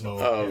Black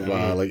smoke.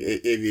 like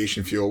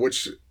aviation fuel,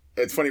 which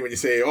it's funny when you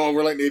say, "Oh,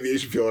 we're lighting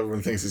aviation fuel,"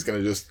 everyone thinks it's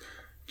going to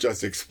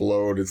just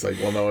explode. It's like,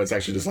 well, no, it's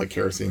actually just like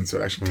kerosene, so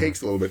it actually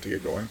takes a little bit to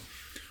get going.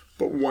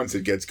 But once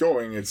it gets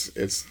going, it's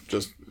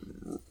just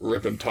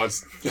ripping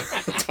Todd's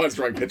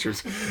drawing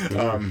pictures.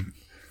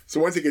 So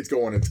once it gets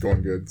going, it's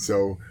going good.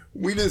 So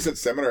we do this at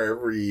seminar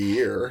every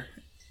year,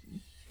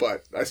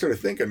 But I started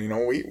thinking,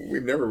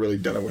 we've never really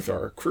done it with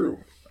our crew.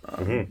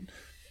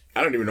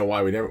 I don't even know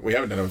why we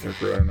haven't done it with our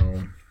crew. I don't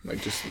know,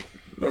 like just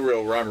no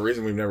real rhyme or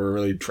reason. We've never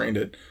really trained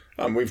it.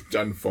 We've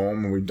done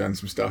foam and we've done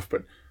some stuff,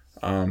 but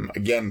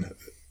again,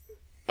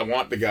 I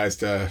want the guys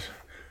to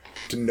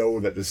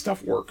know that this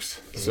stuff works.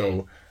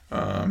 So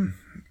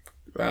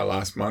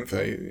last month,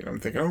 I'm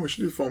thinking, we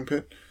should do a foam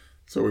pit.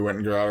 So we went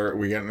and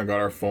got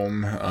our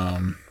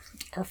foam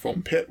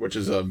pit, which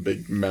is a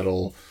big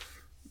metal.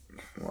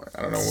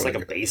 I don't know. It's like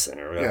a basin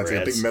or whatever. Yeah, it's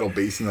like a big metal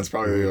basin that's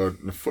probably a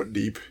foot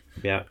deep.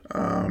 Yeah.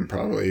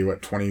 Probably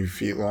 20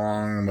 feet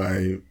long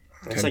by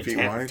 10 feet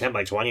wide. 10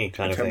 by 20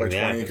 kind of thing. 10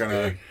 by 20 kind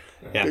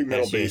of big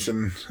metal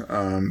basin.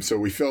 So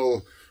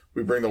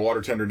we bring the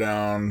water tender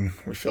down.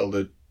 We filled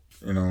it,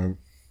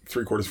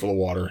 3/4 full of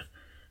water,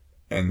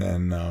 and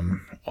then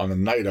on the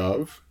night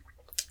of,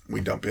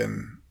 we dump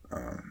in.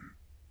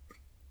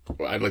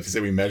 I'd like to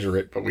say we measure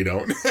it, but we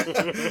don't.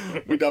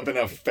 We dump in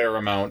a fair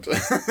amount,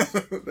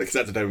 because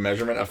that's the type of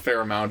measurement, a fair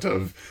amount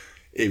of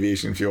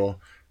aviation fuel.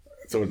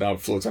 So now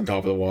it floats on top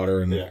of the water,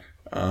 and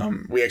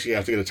we actually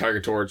have to get a Tiger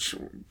torch,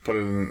 put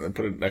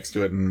it next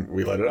to it, and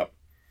we light it up.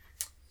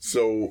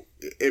 So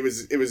it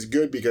was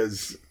good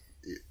because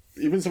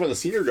even some of the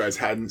senior guys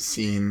hadn't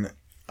seen,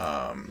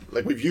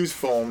 we've used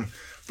foam,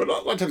 but a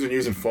lot of times when you're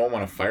using foam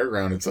on a fire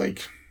ground, it's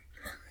like,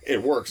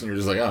 it works, and you're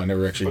just like, I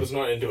never actually... But it's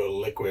not into a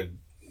liquid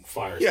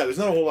fire. Yeah, there's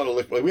not a whole lot of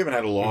liquid. We haven't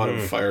had a lot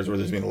of fires where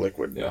there's been a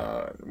liquid.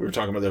 Yeah. We were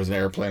talking about there was an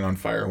airplane on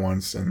fire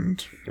once,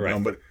 and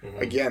but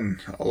again,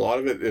 a lot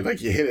of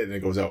it, you hit it and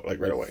it goes out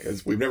right away.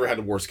 We've never had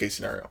a worst case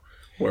scenario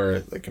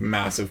where a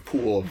massive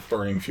pool of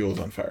burning fuel is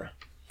on fire.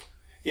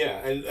 Yeah,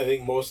 and I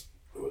think most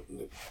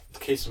the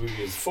cases we've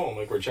used foam,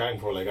 like we're chatting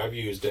for, I've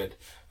used it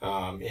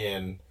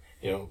in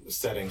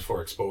settings for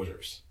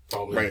exposures,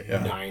 probably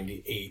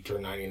 98 or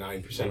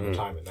 99% of the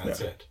time, and that's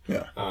it.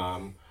 Yeah.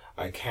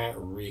 I can't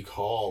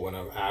recall when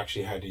I've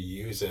actually had to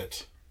use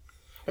it.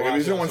 I've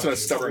used it once in a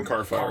stubborn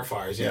car fire. Car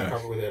fires,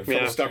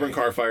 Stubborn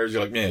car fires,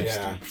 you're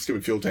like,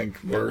 stupid fuel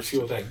tank burst.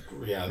 Fuel tank,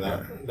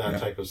 that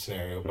type of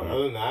scenario. But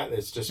other than that,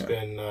 it's just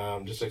been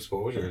just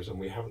exposures, and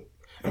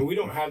we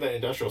don't have that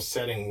industrial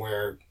setting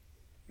where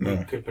we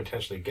could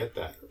potentially get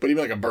that. But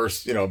even a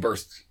burst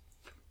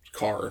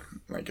car,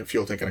 like a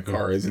fuel tank in a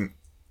car, isn't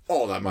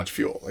all that much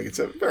fuel. It's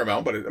a fair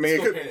amount, but it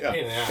could.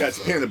 It's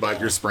a pain in the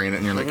butt. You're spraying it,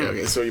 and you're like,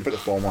 okay, so you put the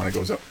foam on, it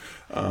goes up.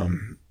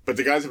 But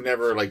the guys have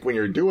never, when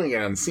you're doing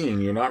it on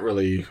scene, you're not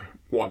really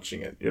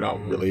watching it. You're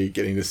not really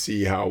getting to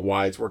see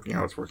why it's working,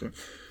 how it's working.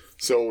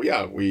 So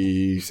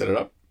we set it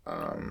up.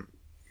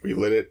 We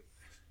lit it,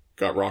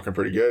 got rocking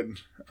pretty good.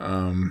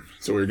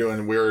 So we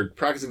were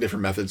practicing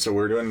different methods. So we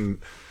were doing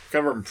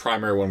kind of our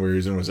primary one we were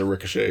using was a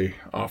ricochet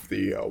off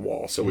the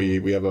wall. So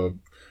we have a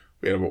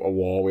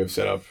wall we have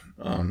set up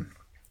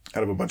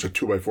out of a bunch of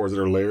 2x4s that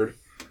are layered,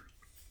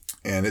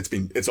 and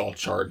it's all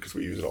charred because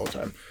we use it all the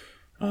time.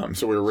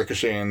 So we were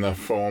ricocheting the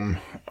foam,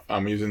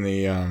 using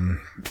the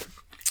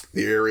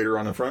aerator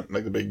on the front,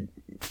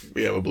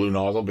 we have a blue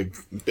nozzle,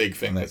 big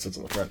thing that sits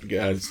on the front to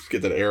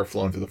get that air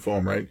flowing through the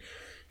foam, right?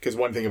 Because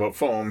one thing about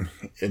foam,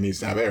 it needs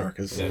to have air,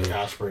 because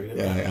aspirated.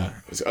 Yeah.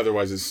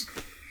 Otherwise, it's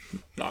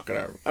not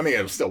gonna.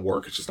 It'll still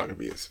work. It's just not gonna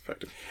be as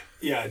effective.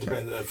 Yeah, it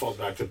depends. It falls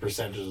back to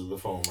percentages of the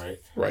foam, right?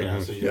 Right.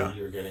 Yeah, so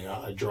you're getting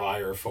a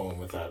drier foam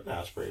with that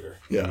aspirator.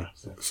 Yeah.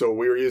 So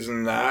we were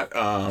using that.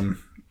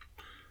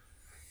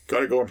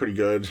 Got it going pretty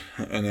good,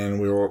 and then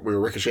we were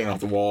ricocheting off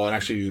the wall. And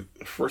actually,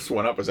 the first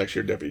one up was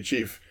actually our deputy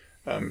chief,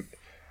 and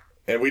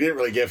we didn't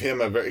really give him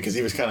because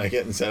he was kind of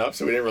getting set up,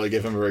 so we didn't really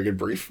give him a very good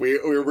brief. We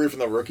were briefing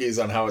the rookies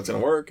on how it's going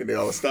to work and do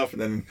all this stuff,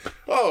 and then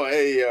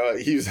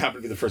he just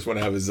happened to be the first one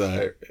to have his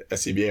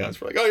SCBA on. So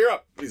we're like, you're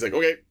up. He's like,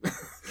 okay.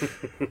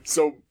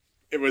 So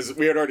it was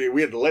we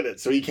had lit it,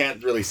 so he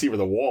can't really see where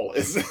the wall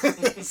is.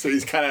 So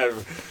he's kind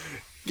of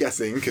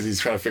guessing because he's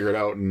trying to figure it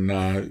out,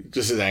 and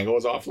just his angle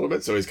was off a little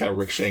bit, so he's kind of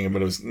ricocheting,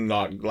 but it was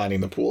not landing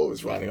in the pool, it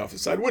was landing off the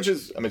side, which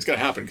is, it's going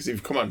to happen because if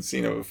you come on the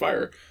scene of a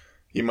fire,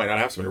 you might not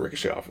have somebody to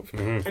ricochet off of.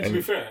 And to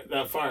be fair,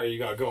 that fire you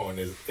got going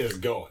is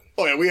going.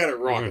 Oh yeah, we had it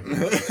rocking.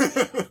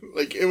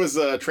 It was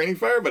a training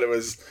fire, but it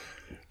was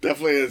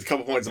definitely a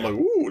couple points I'm like,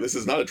 ooh, this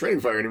is not a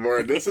training fire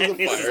anymore, this is a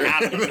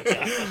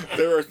fire.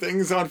 There are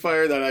things on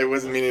fire that I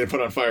wasn't meaning to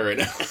put on fire right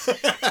now.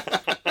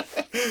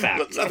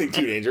 Nothing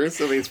too dangerous.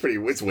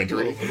 It's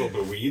wintry. A little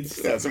bit of weeds.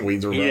 Yeah, some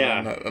weeds were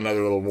around.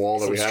 Another little wall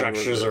that we had.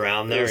 Structures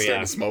around there.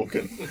 Starting to smoke,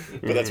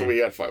 but that's what we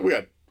got. We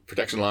got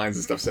protection lines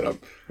and stuff set up.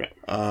 Yeah.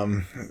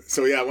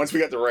 So once we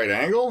got the right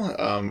angle,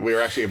 we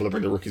were actually able to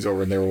bring the rookies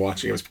over, and they were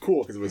watching. It was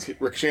cool because it was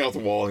ricocheting off the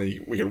wall, and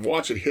we could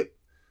watch it hit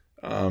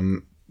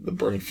the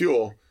burning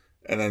fuel,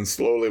 and then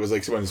slowly it was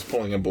like someone's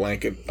pulling a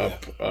blanket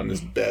up on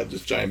this bed,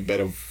 this giant bed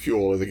of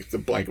fuel. The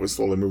blanket was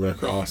slowly moving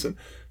across and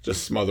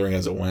just smothering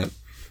as it went.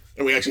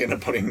 And we actually ended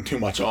up putting too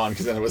much on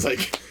because then it was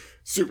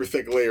super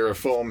thick layer of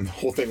foam. The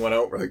whole thing went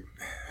out.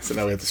 So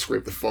now we have to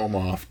scrape the foam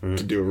off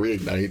to do a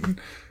reignite. And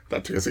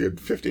that took us a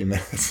good 15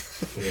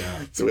 minutes.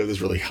 Yeah. So we have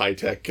this really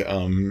high-tech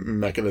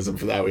mechanism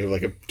for that. We have a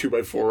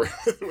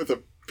 2x4 with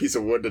a piece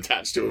of wood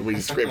attached to it. We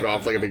just scrape it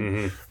off like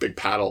a big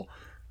paddle.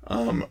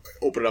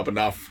 open it up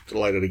enough to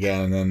light it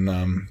again, and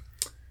then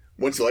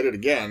once you light it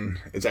again,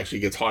 it actually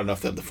gets hot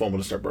enough that the foam will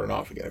just start burning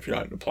off again if you're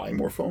not applying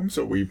more foam.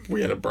 So we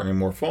end up burning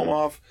more foam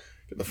off,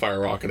 get the fire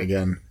rocking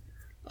again.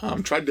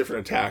 Tried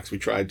different attacks. We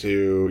tried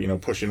to,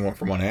 push in one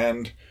from one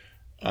end.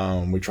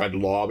 We tried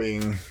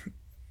lobbying.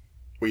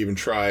 We even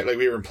tried,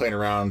 we were playing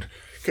around,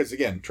 because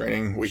again,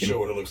 training, we can show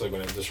what it looks like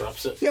when it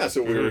disrupts it. Yeah,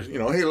 so we were,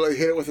 hey,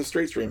 hit it with a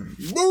straight stream.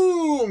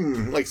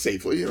 Boom!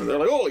 Safely. They're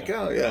like, holy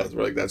cow. Yeah,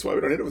 we're like, that's why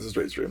we don't hit it with a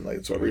straight stream.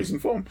 That's why we're using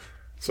foam.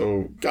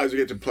 So guys, we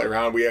get to play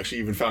around. We actually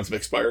even found some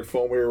expired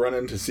foam we were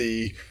running to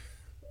see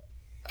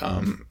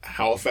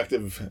how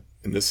effective,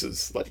 and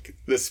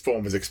this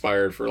foam is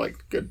expired for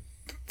good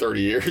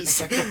 30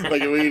 years.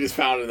 We just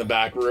found it in the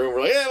back room.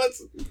 We're like, yeah,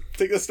 let's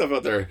take this stuff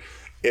out there.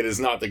 It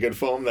is not the good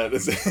foam that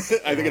is.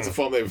 I think it's a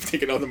foam they've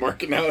taken out of the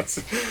market now.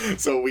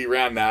 So we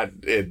ran that.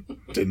 It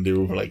didn't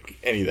do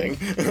anything.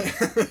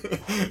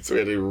 So we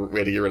had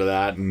to get rid of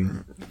that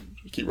and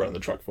keep running the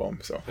truck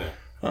foam. So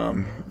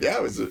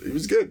it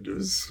was good. It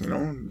was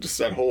just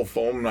that whole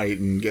foam night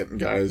and getting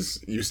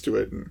guys used to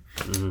it.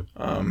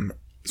 And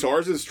so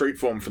ours is straight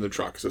foam for the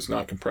truck, so it's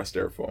not compressed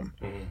air foam.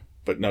 Mm-hmm.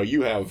 But now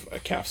you have a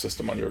CAF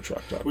system on your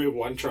truck, Doug. We have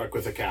one truck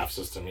with a CAF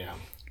system. Yeah.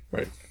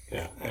 Right.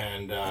 Yeah,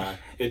 and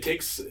it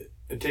takes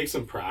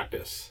some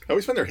practice. I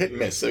always find they're hit and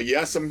miss. So you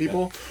ask some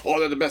people,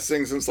 they're the best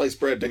things in sliced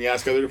bread. Then you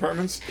ask other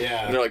departments,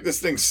 and they're like, this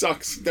thing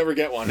sucks. Never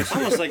get one. It's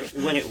almost like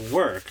when it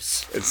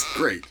works. It's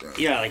great.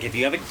 Yeah, if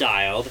you have it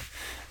dialed,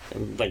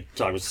 like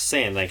Todd was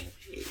saying,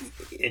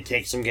 it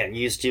takes some getting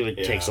used to.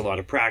 It takes a lot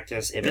of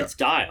practice. If it's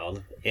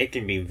dialed, it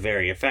can be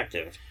very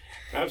effective.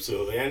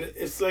 Absolutely, and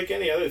it's like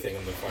any other thing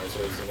in the fire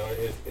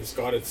service. It's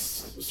got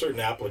its certain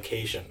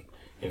application.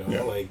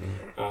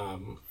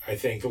 I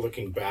think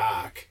looking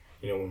back,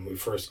 when we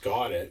first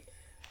got it,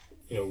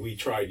 we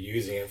tried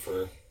using it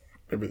for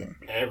everything.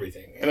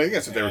 And I think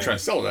that's what they were trying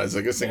to sell it as.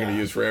 This thing can be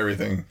used for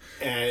everything.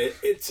 And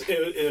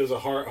it was a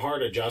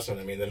hard adjustment.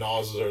 I mean, the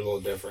nozzles are a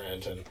little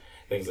different and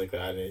things like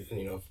that.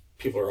 And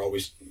people are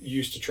always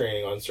used to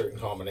training on certain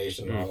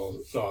combination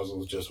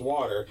nozzles, just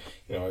water.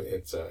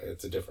 It's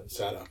a different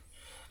setup.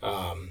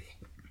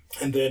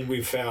 And then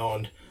we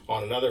found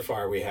on another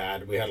fire we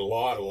had a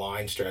lot of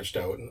line stretched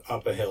out and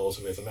up a hill,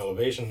 so we had some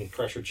elevation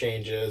pressure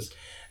changes,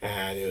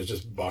 and it was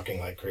just bucking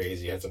like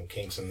crazy. It had some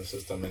kinks in the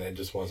system, and it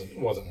just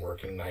wasn't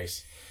working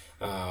nice.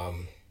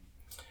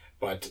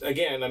 But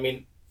again, I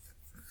mean,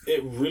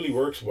 it really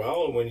works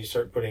well when you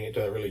start putting it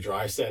to a really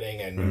dry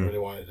setting and you really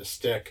want it to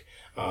stick.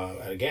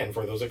 Again,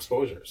 for those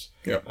exposures.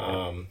 Yep.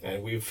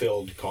 And we've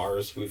filled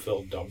cars, we've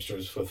filled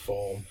dumpsters with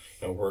foam.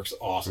 It works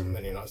awesome.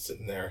 And you're not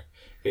sitting there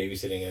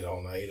babysitting it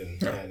all night,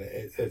 and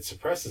it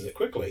suppresses it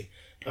quickly.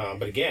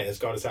 But again, it's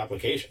got its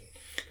application,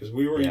 because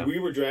we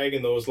were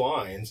dragging those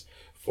lines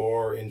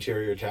for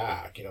interior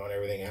tack, and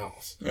everything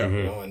else.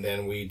 And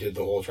then we did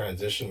the whole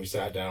transition. We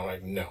sat down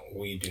no,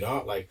 we do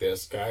not like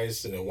this,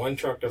 guys. One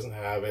truck doesn't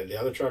have it, the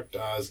other truck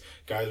does.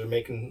 Guys are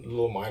making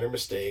little minor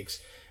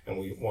mistakes, and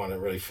we want to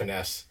really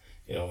finesse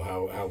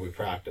how we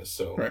practice.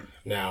 So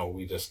now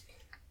we just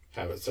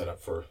have it set up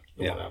for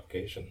the one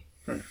application.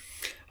 Right.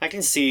 I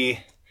can see,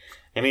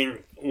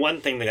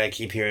 one thing that I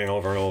keep hearing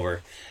over and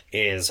over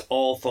is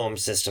all foam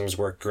systems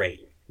work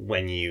great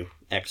when you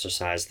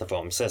exercise the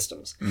foam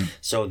systems.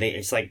 So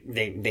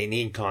they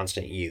need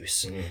constant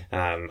use.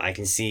 I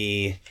can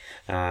see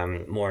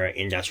more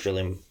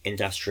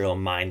industrial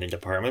minded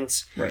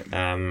departments. Right.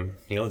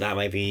 That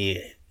might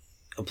be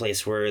a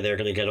place where they're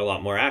going to get a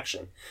lot more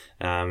action.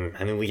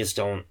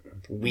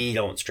 We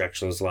don't stretch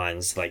those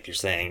lines like you're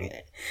saying.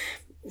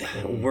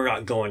 We're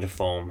not going to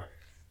foam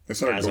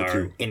as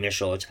our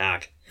initial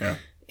attack. Yeah.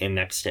 In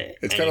next day.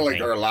 It's kind of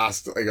like our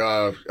last,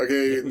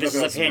 okay. This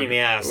is a pain in the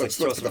ass. Let's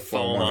throw some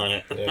foam on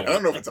it. Yeah. I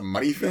don't know if it's a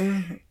money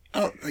thing. I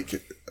don't like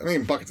it.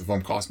 Buckets of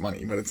foam cost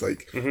money, but it's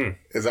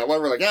is that why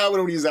we're like, we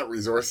don't use that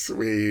resource? Or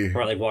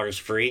water's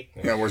free.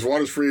 Yeah, whereas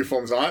water's free,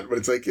 foam's not, but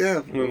it's we've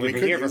been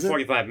here for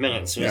 45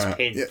 minutes. We just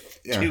paid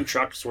 2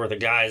 trucks worth of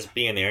guys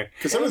being there.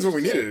 Because sometimes when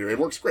we need it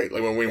works great.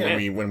 When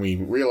we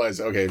realize,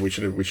 okay, we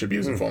should be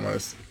using foam on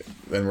this,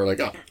 then we're like,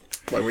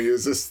 why did we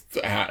use this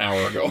an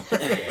hour ago?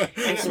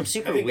 And some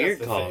super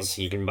weird calls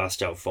you can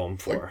bust out foam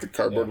for. Like the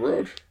cardboard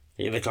road.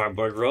 Yeah, the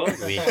cardboard road.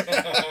 We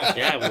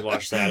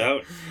washed that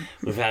out.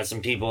 We've had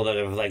some people that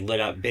have lit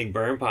up big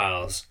burn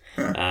piles.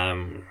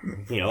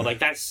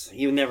 That's,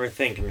 you never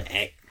think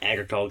an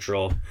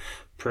agricultural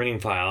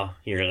pruning pile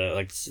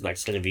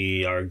that's gonna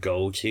be our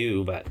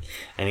go-to, but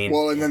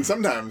and then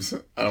sometimes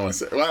I don't want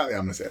to say. Well, yeah,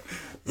 I'm gonna say it.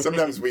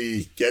 Sometimes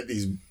we get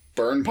these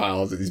burn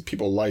piles that these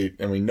people light,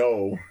 and we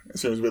know as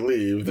soon as we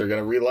leave they're going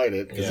to relight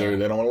it because they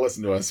don't want to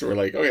listen to us, so we're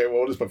like, okay, well,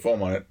 we'll just put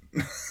foam on it.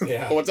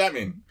 Well, what's that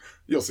mean?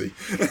 You'll see.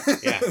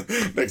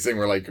 Next thing,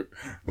 we're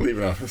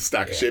leaving a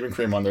stack of shaving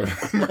cream on their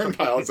burn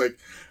pile. It's like,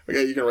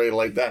 okay, you can ready to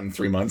light that in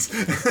 3 months.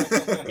 And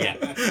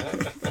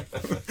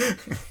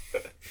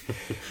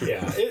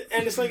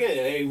it's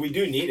we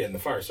do need it in the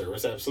fire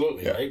service,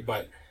 absolutely, right?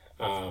 But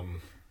I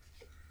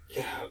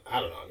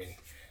don't know.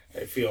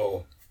 I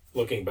feel,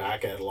 looking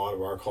back at a lot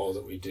of our calls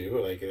that we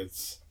do,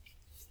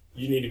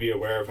 you need to be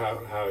aware of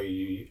how to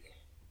use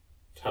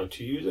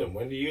it and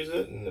when to use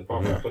it and the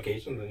proper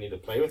applications and need to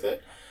play with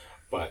it.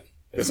 But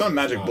it's not a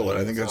magic bullet.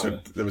 I think that's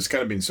what it was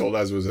kind of being sold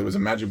as. It was a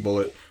magic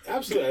bullet.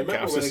 Absolutely. I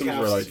remember when the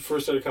caps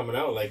first started coming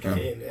out, like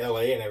in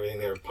LA and everything,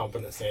 they were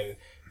pumping it, saying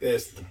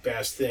this is the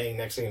best thing.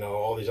 Next thing you know,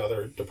 all these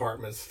other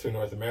departments through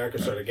North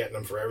America started getting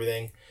them for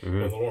everything. You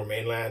know, the Lower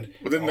Mainland,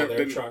 all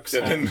their trucks.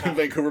 Didn't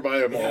Vancouver buy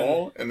them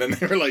all? And then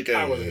they were like,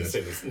 I wasn't going to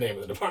say the name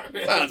of the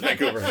department. It's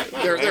Vancouver.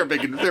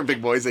 They're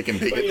big boys. They can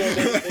take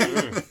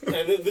it.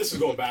 And this is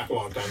going back a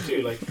long time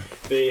too. Like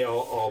they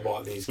all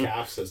bought these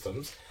CAF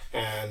systems,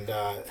 and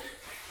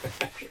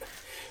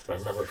if I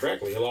remember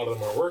correctly, a lot of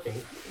them weren't working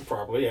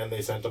properly, and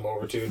they sent them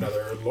over to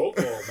another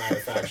local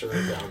manufacturer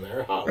down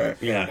there, Hub,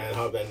 and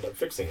Hub ended up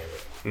fixing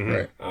everything.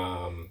 Right.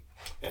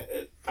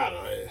 I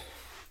don't know.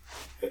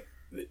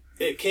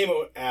 It came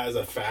out as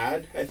a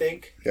fad, I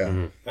think.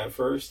 Yeah. At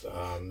first,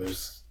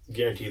 there's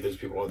guaranteed there's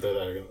people out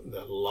there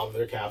that love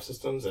their CAF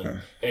systems,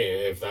 and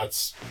hey, if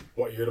that's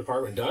what your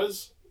department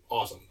does,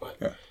 awesome.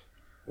 But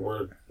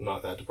we're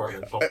not that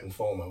department pumping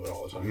foam out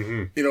all the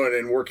time. You know, and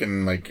in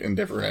working like in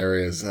different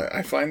areas,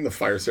 I find the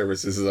fire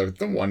services is like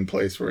the one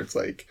place where it's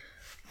like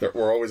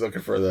we're always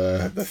looking for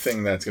the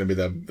thing that's going to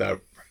be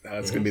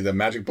that's going to be the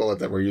magic bullet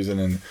that we're using,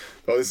 and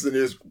this is the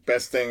newest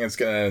best thing. It's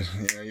gonna,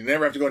 you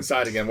never have to go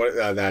inside again. What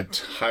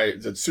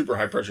that super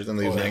high pressure thing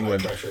they use in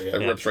England that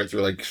rips right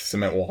through like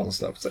cement walls and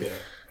stuff. It's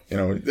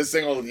like this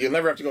thing you'll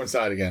never have to go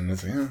inside again.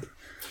 It's like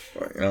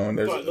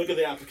but look at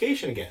the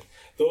application again.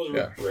 Those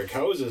were brick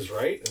houses,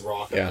 right?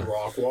 Rock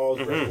walls,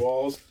 brick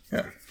walls.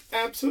 Yeah.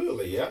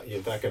 Absolutely, yeah.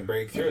 If that can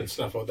break through and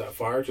snuff out that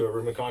fire to a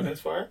room of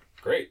contents fire,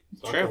 great.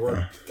 It's not going to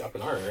work up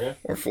in our area.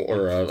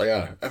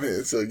 I mean,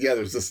 it's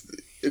there's this.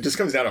 It just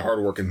comes down to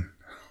hard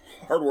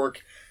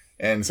work,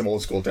 and some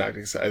old school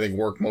tactics. I think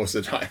work most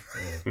of the time.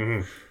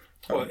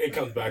 Well, it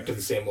comes back to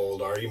the same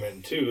old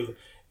argument too.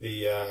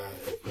 The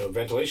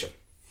ventilation.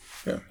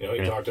 Yeah.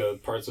 You talk to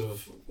parts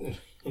of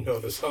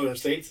the southern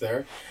states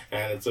there,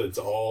 and it's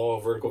all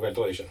vertical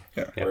ventilation.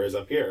 Yeah. Whereas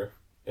up here,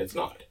 it's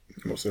not.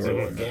 Mostly so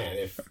again,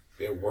 if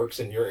it works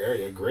in your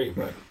area, great,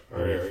 but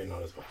our area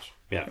not as much.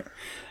 Yeah.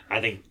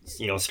 I think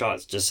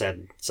Scott just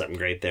said something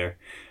great there.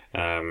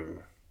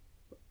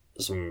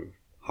 Some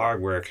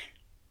hard work,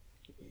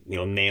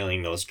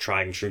 nailing those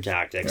tried and true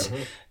tactics.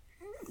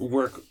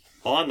 Work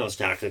on those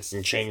tactics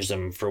and change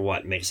them for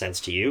what makes sense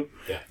to you.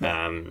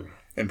 Yeah.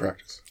 In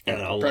practice. And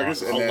a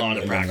lot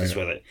of practice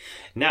with it.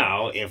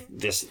 Now, if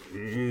this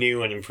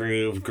new and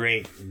improved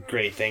great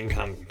thing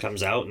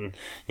comes out, and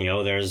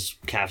there's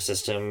CAF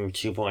System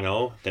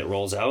 2.0 that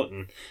rolls out,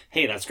 and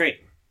hey, that's great.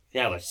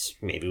 Yeah,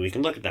 maybe we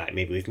can look at that.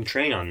 Maybe we can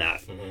train on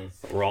that.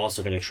 But we're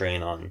also going to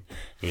train on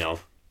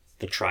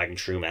the tried and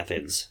true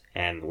methods,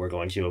 and we're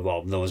going to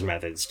evolve those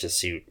methods to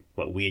suit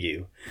what we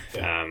do.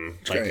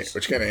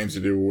 Which kind of aims to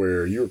do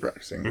where you were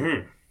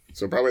practicing.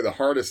 So probably the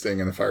hardest thing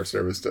in the fire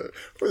service,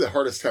 probably the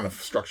hardest kind of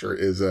structure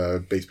is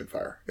a basement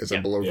fire. It's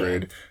a below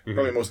grade,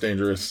 probably most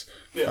dangerous.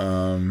 Yeah.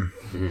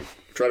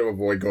 Try to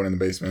avoid going in the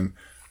basement.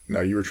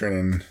 Now you were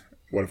training.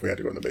 What if we had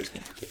to go in the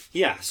basement?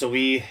 Yeah. So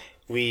we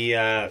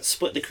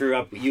split the crew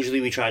up. Usually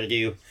we try to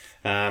do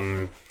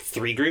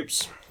 3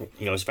 groups.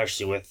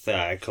 Especially with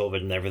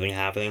COVID and everything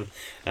happening,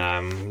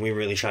 we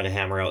really try to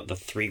hammer out the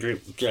 3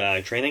 group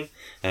training.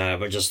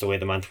 But just the way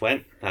the month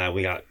went,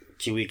 we got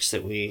 2 weeks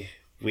that we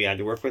had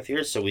to work with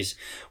here, so we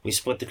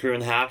split the crew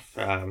in half.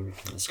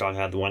 Scott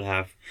had the one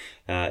half,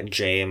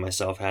 Jay and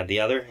myself had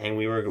the other, and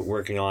we were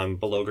working on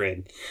below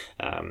grade.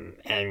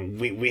 And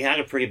we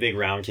had a pretty big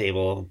round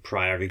table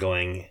prior to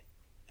going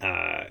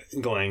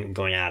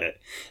at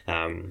it.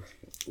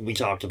 We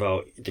talked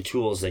about the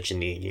tools that you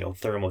need,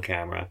 thermal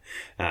camera.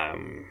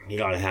 You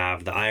got to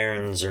have the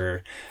irons,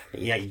 or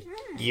you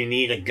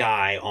need a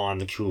guy on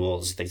the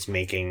tools that's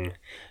making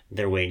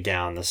their way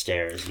down the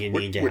stairs.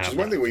 Which is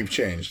one thing we've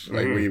changed.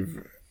 Like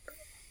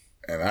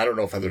and I don't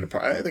know if I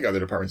think other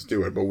departments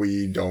do it, but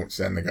we don't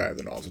send the guy with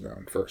the nozzle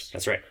down first.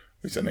 That's right.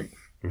 We send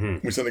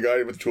the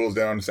guy with the tools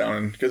down,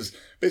 sounding, because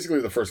basically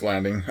the first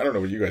landing, I don't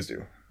know what you guys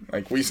do.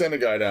 Like, we send a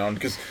guy down,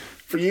 because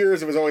for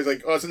years it was always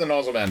like, send the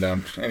nozzle man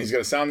down, and he's got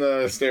to sound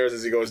the stairs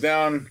as he goes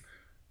down,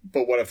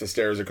 but what if the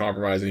stairs are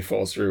compromised and he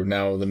falls through?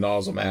 Now the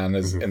nozzle man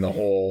is in the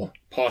hole,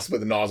 possibly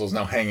the nozzle's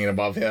now hanging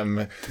above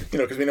him,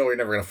 because we know we're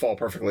never going to fall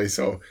perfectly,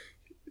 so,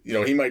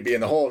 he might be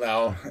in the hole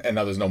now, and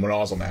now there's no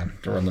nozzle man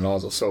to run the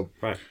nozzle, so...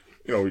 Right.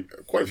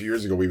 Quite a few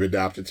years ago, we've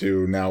adapted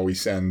to now we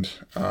send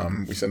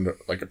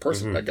like a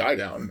person, a guy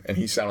down, and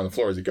he's sounding the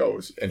floor as he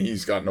goes, and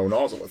he's got no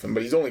nozzle with him,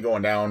 but he's only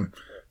going down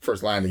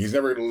first landing. He's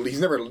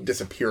never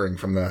disappearing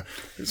from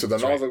so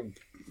the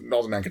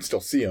nozzle man can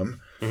still see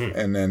him,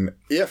 and then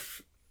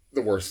if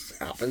the worst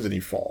happens and he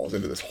falls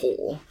into this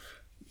hole,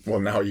 well,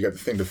 now you got the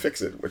thing to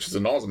fix it, which is a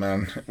nozzle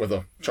man with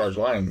a charged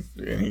line,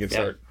 and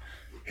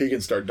he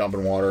can start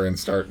dumping water and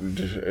start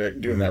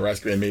doing that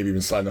rescue, and maybe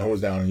even sliding the hose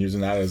down and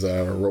using that as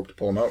a rope to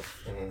pull him out.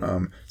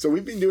 So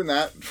we've been doing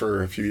that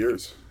for a few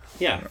years.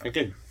 Yeah, I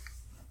did.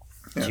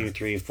 2,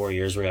 3, 4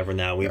 years, whatever.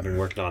 Now we've been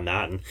working on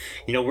that, and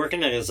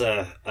working as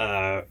a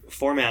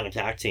 4-man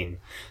attack team.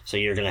 So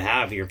you're gonna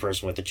have your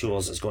person with the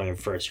tools that's going in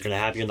first. You're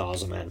gonna have your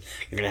nozzle man.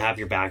 You're gonna have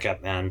your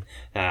backup man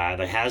that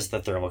has the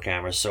thermal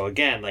camera. So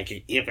again, like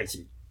if it's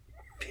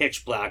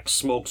pitch black,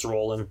 smoke's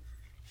rolling,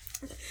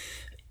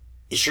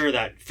 sure,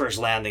 that first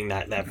landing,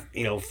 that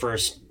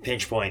first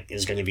pinch point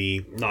is going to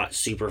be not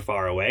super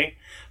far away,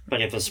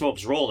 but if the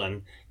smoke's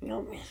rolling,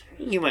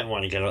 you might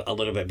want to get a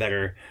little bit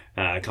better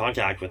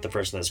contact with the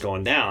person that's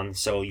going down.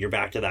 So you're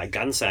back to that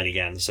gun sight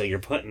again. So you're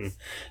putting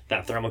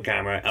that thermal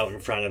camera out in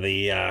front of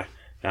the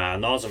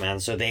nozzle man,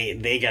 so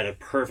they get a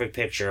perfect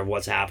picture of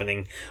what's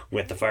happening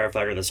with the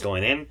firefighter that's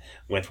going in,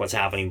 with what's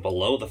happening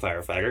below the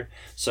firefighter.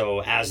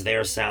 So as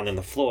they're sounding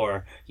the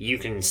floor, you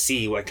can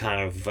see what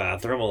kind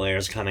of thermal layer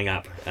is coming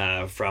up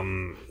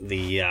from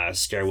the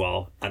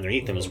stairwell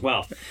underneath them as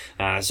well.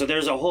 So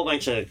there's a whole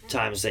bunch of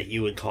times that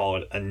you would call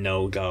it a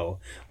no-go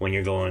when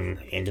you're going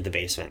into the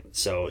basement.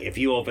 So if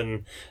you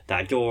open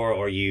that door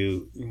or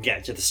you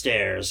get to the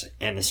stairs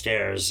and the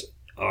stairs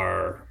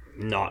are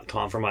not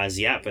compromised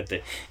yet, but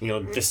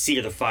the seat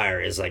of the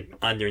fire is like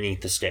underneath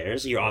the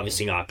stairs, you're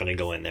obviously not going to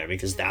go in there,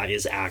 because that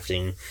is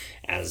acting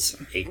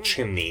as a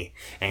chimney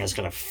and it's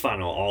going to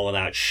funnel all of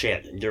that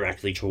shit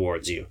directly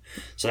towards you.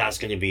 So that's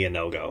going to be a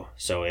no-go.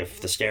 So if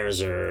the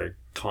stairs are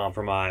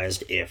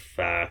compromised, if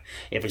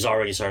it's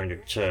already starting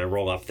to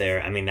roll up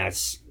there, I mean,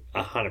 that's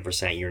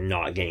 100% you're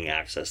not getting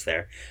access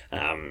there.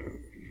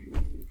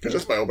 Because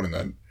just by opening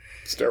that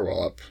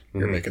stairwell up,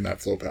 you're making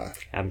that flow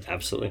path.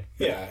 Absolutely.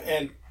 Yeah,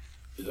 and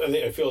I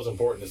think it feels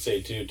important to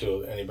say too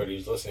to anybody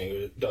who's listening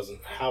who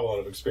doesn't have a lot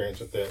of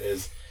experience with it,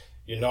 is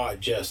you're not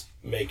just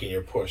making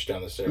your push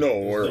down the stairs. No,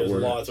 there's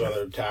lots of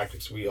other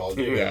tactics we all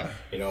do. Yeah.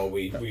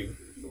 We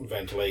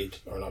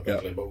ventilate, or not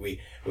ventilate, but we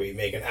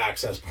make an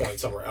access point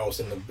somewhere else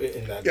in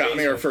that. Yeah, I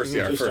mean, our first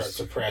start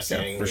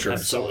suppressing. for sure.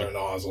 Solar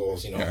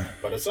nozzles,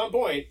 But at some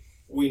point,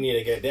 we need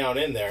to get down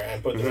in there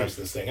and put the rest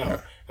of this thing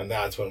out, and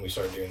that's when we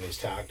start doing these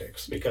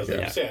tactics. Because,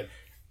 like you said,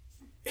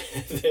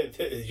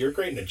 you're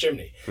creating a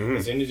chimney.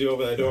 As soon as you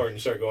open that door and you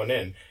start going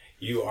in,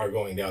 you are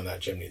going down that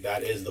chimney.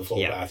 That is the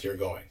flow path you're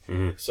going.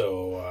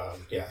 So,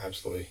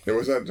 absolutely. There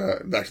was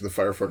that, back to the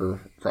Firefighter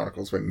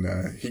Chronicles,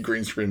 when he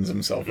green screens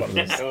himself on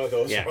this. Oh,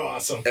 those are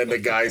awesome. And the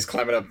guy's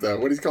climbing up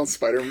what he's called,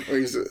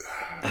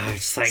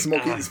 It's like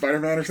Smoky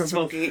Spider-Man or something?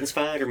 Smoky eating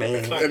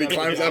Spider-Man. And he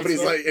climbs up and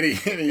he's like,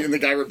 and the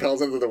guy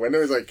repels into the window.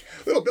 He's like,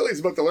 little Billy's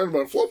about to learn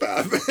about flow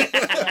path.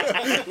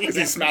 Because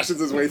he smashes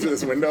his way through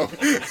this window.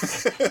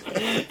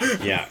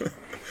 Yeah.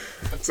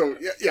 So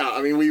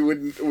I mean, we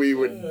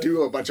would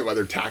do a bunch of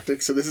other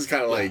tactics. So this is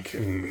kind of like,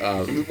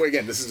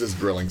 again, this is just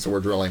drilling. So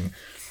we're drilling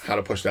how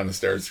to push down the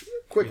stairs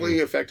quickly,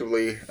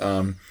 effectively.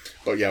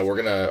 But yeah, we're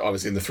gonna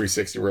obviously in the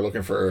 360, we're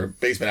looking for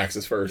basement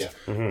access first,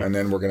 and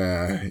then we're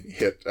gonna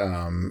hit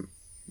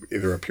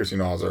either a piercing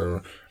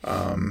nozzle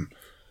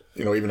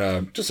or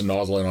even just a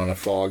nozzle in on a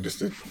fog just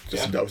to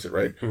douse it,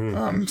 right?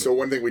 So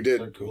one thing we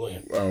did,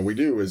 we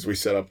do is we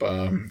set up,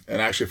 and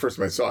actually first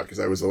time I saw it, because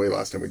I was away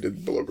last time we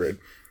did below grade,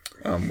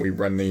 we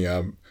run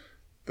the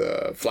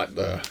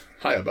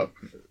high up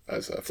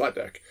as a flat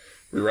deck.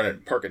 We run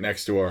it, park it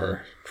next to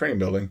our training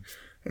building,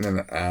 and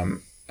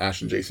then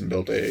Ash and Jason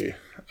built a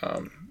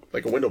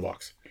window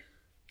box.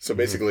 So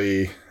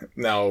basically,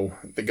 now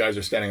the guys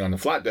are standing on the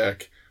flat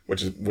deck,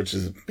 which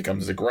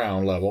becomes the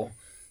ground level.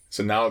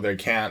 So now they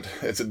can't.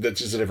 It's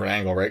just a different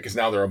angle, right? Because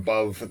now they're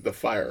above the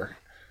fire.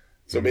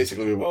 So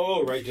basically,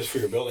 just for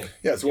your building.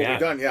 Yeah. So what we've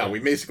done, we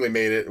basically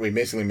made it. We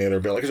basically made our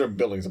building, because our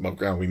building's above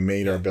ground. We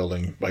made our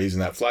building by using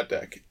that flat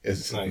deck.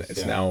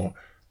 Now.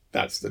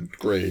 That's the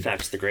grade.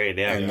 That's the grade,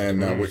 yeah. And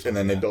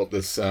then they built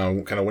this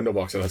kind of window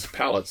box that has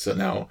pallets. So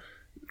now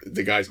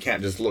the guys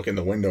can't just look in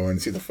the window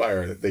and see the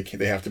fire. They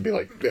have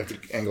to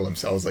angle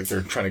themselves like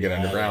they're trying to get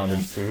underground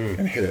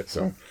and hit it.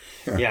 So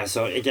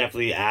so it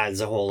definitely adds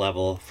a whole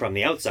level from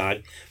the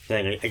outside.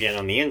 Then again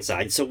on the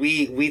inside. So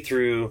we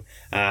threw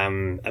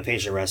a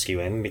patient rescue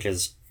in,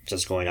 because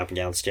just going up and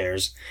down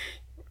stairs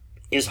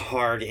is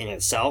hard in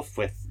itself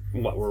with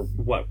what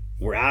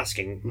we're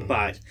asking,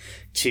 but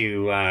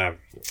to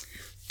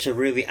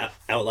really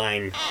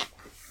outline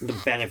the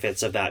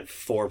benefits of that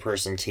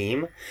 4-person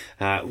team.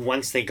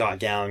 Once they got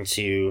down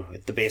to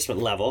the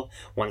basement level,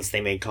 once they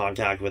made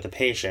contact with a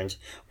patient,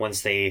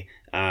 once they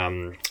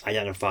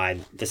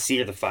identified the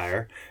seat of the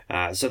fire.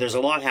 So there's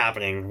a lot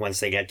happening once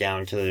they get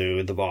down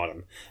to the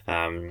bottom.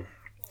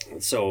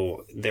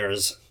 So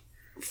there's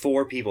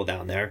 4 people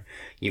down there.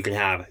 You can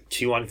have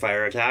 2 on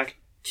fire attack,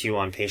 2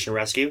 on patient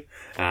rescue.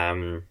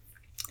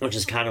 Which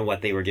is kind of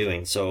what they were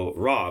doing. So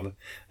Rob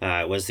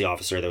was the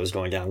officer that was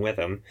going down with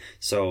him.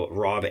 So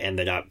Rob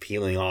ended up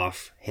peeling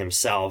off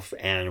himself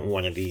and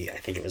one of I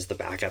think it was the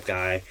backup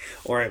guy,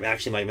 or it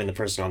actually might have been the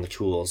person on the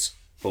tools.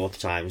 both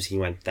times he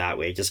went that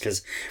way, just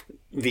because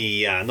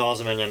the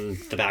Nozelman and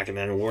the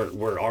Backman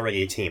were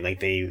already a team. Like,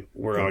 they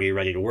were already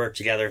ready to work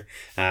together.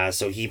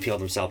 So he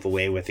peeled himself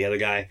away with the other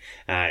guy.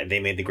 They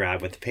made the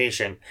grab with the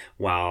patient,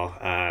 while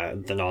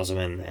the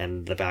Nozelman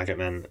and the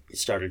Backman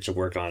started to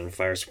work on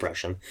fire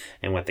suppression.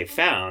 And what they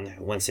found,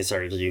 once they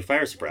started to do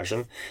fire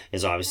suppression,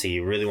 is obviously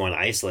you really want to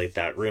isolate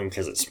that room,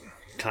 because it's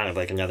kind of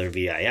like another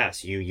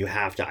VIS. You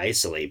have to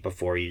isolate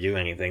before you do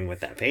anything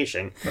with that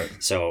patient. Right.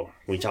 So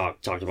we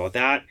talked about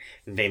that.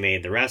 They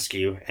made the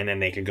rescue, and then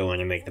they could go in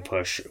and make the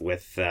push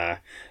with the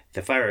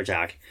fire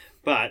attack.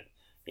 But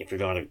if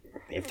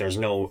there's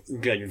no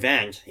good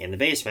vent in the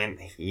basement,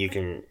 you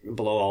can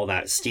blow all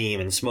that steam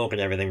and smoke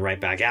and everything right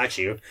back at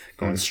you,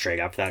 going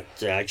straight up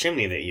that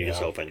chimney that you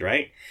just opened,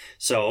 right?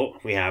 So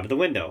we have the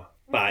window,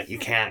 but you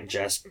can't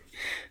just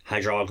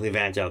hydraulically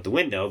vent out the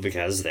window,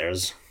 because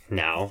there's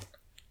now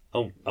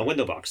a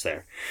window box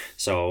there.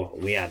 So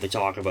we had to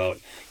talk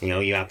about,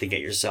 you have to get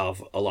yourself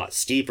a lot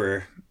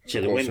steeper to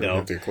the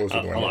window,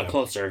 a lot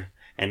closer,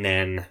 and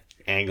then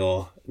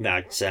angle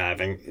that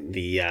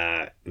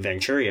the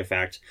Venturi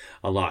effect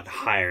a lot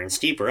higher and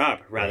steeper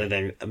up, rather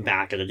than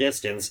back at a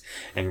distance.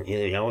 And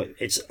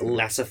it's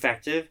less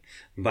effective,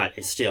 but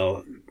it's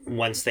still,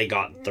 once they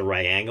got the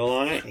right angle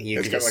on it,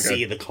 you can just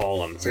see the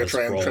column. It's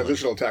like a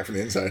transitional attack from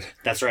the inside.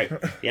 That's right.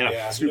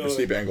 Yeah. Super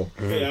steep angle.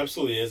 It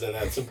absolutely is, and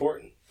that's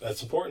important.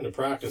 That's important to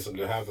practice and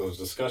to have those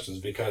discussions,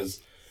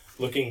 because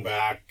looking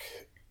back,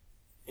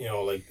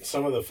 like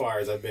some of the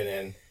fires I've been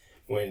in,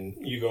 when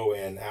you go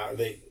in,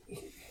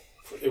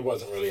 it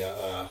wasn't really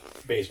a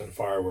basement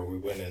fire where we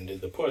went in and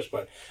did the push,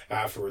 but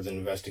afterwards, an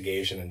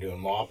investigation and doing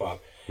mop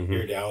up,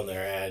 you're down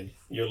there and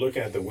you're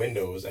looking at the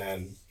windows,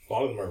 and a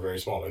lot of them are very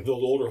small. Like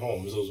those older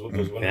homes, those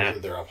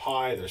windows, they're up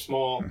high, they're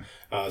small,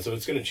 so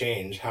it's going to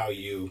change how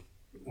you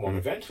want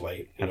to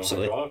ventilate,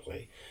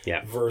 hydraulically.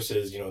 Yeah.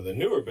 Versus, the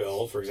newer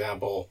build, for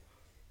example,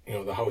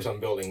 the house I'm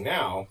building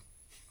now,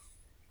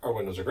 our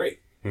windows are great.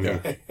 Yeah.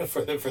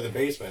 for the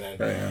basement,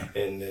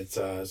 and it's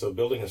so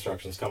building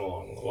instructions come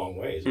a long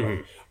ways,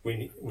 but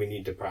we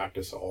need to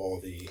practice all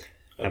the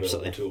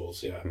available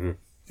tools. Yeah. Mm-hmm.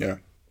 Yeah.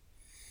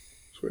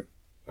 Sweet.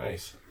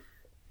 Nice.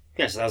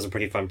 Yeah, so that was a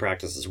pretty fun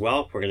practice as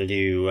well.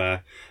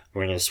 We're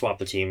gonna swap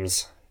the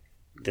teams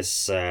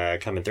this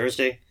coming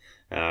Thursday.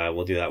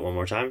 We'll do that one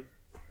more time,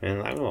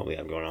 and I don't know what we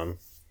have going on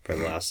for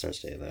the last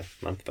Thursday of the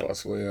month, but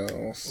possibly a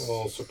little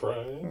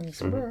surprise.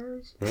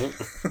 Surprise.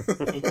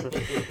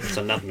 Mm-hmm.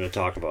 So nothing to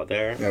talk about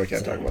there. No, we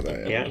can't talk about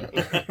that yet.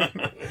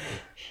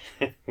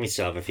 Yeah. We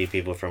still have a few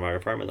people from our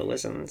apartment that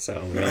listen,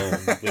 so we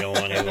don't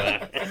want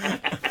to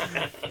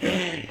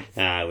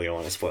we don't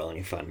want to spoil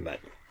any fun, but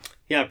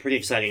yeah, pretty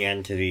exciting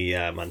end to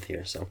the month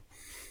here. So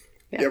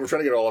yeah, we're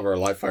trying to get all of our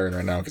live fire in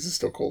right now because it's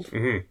still cold,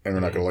 and we're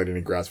not going to light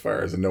any grass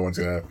fires, and no one's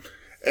going to,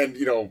 and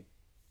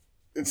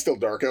it's still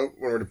dark out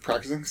when we're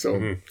practicing, so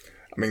I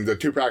mean, the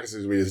two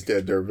practices we just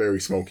did, they're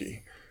very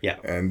smoky. Yeah.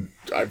 And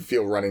I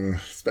feel running,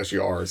 especially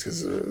ours,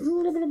 because there's a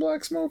little bit of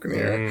black smoke in the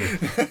air.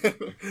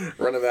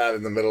 Running that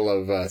in the middle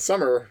of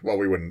summer, well,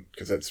 we wouldn't,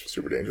 because that's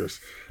super dangerous.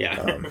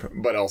 Yeah.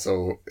 But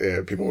also,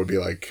 people would be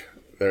like,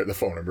 the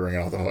phone would be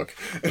ringing off the hook.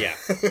 Yeah.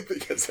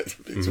 Because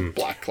it's a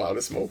black cloud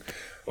of smoke.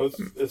 Well,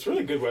 it's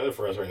really good weather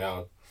for us right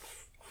now.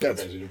 For you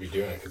guys to be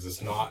doing it, because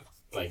it's not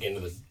like into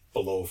the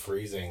below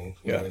freezing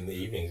in the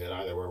evenings at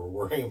either, where we're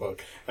worrying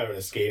about having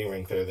a skating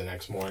rink there the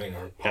next morning,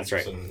 or pumps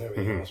and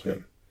everything else.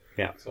 Right?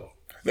 Yeah. So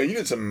now you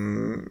did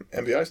some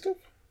MBI stuff?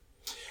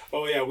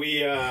 Oh yeah,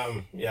 we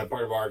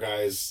part of our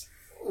guys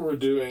were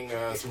doing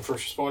some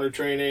first responder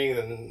training,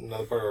 then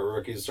another part of our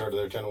rookies started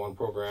their 10-1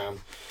 program.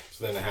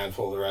 So then a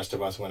handful of the rest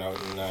of us went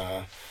out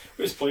and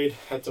we just played,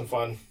 had some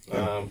fun.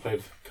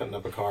 Played cutting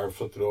up a car,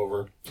 flipped it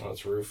over on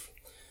its roof,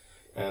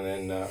 and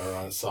then or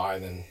on its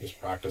side, and just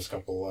practiced a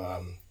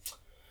couple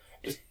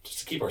just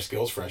to keep our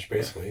skills fresh,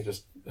 basically. Yeah.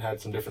 Just had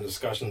some different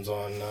discussions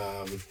on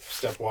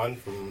step one,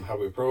 from how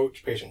we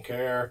approach patient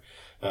care,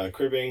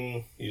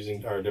 cribbing,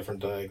 using our different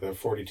the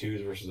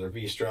 42s versus their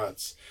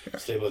V-struts,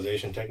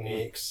 stabilization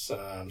techniques.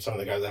 Some of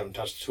the guys that haven't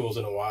touched tools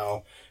in a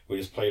while, we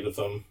just played with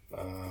them.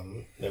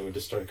 Then we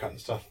just started cutting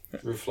stuff.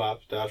 Roof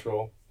flaps, dash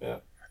roll. Yeah.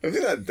 I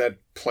think that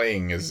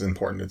playing is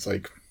important. It's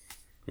like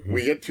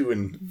we get too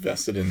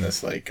invested in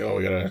this, like, oh,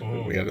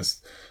 we got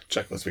this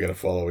checklist we got to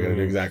follow. We got to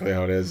do exactly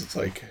how it is. It's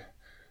like,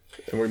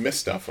 and we miss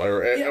stuff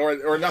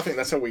or nothing.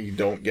 That's how we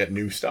don't get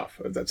new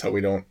stuff. That's how we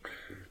don't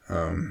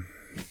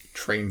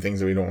train things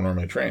that we don't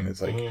normally train.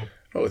 It's like,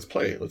 oh, let's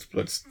play.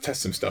 Let's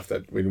test some stuff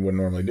that we wouldn't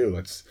normally do.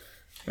 Let's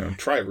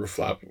try a roof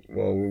flap.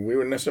 Well, we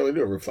wouldn't necessarily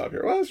do a roof flap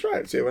here. Well, let's try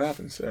it. See what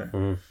happens.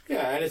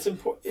 Yeah, and it's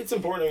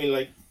important. I mean,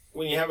 like,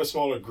 when you have a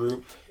smaller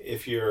group,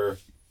 if you're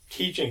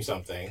teaching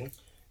something,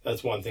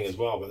 that's one thing as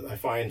well. But I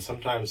find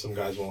sometimes some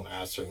guys won't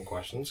ask certain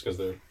questions because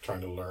they're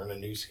trying to learn a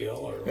new skill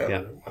or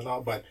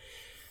whatnot. But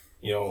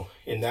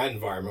in that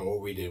environment,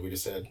 what we did, we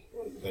just said,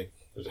 like,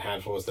 there's a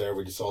handful of us there.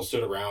 We just all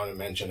stood around and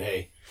mentioned,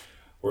 hey,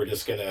 we're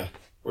just gonna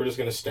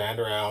stand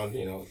around.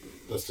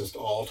 Let's just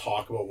all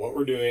talk about what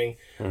we're doing.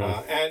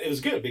 And it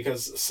was good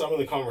because some of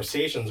the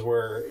conversations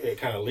where it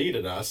kind of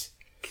leaded us,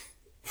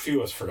 few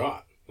of us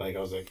forgot. Like, I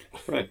was like,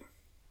 Right.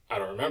 I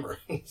don't remember.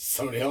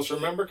 Somebody else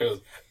remember? Because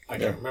I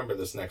can't remember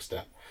this next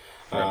step.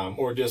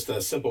 Or just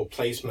a simple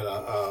placement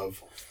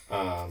of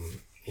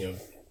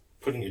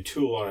putting your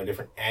tool on a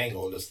different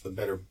angle, just the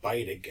better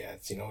bite it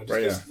gets.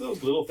 Just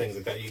those little things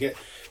like that.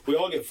 We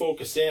all get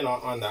focused in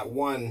on that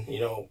one,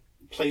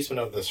 placement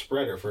of the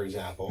spreader, for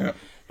example. Yeah.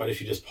 But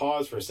if you just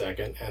pause for a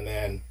second and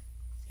then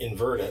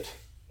invert it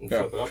and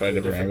flip it up to a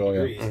different angle,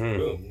 degrees,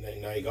 boom,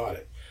 then now you got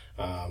it.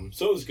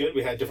 So it was good.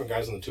 We had different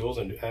guys on the tools,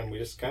 and we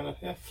just kind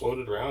of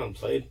floated around and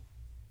played.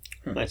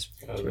 Nice.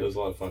 It was a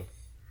lot of fun.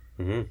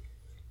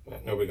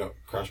 Mm-hmm. Nobody got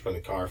crushed by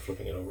the car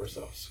flipping it over,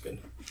 so it's good.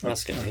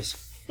 That's good.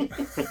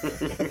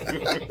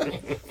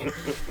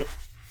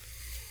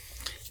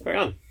 Right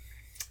on.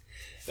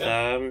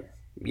 I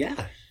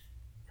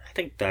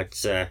think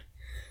that's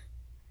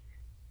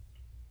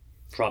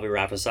probably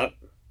wrap us up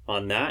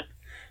on that.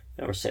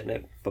 Now we're sitting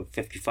at about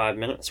 55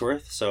 minutes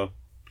worth, so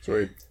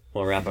sweet.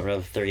 We'll wrap up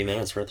another 30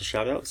 minutes worth of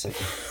shout outs.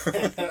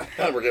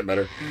 We're getting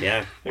better.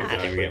 Yeah, I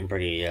think we're getting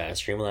pretty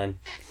streamlined.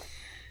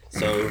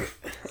 So,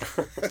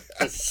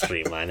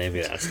 streamline,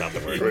 maybe that's not the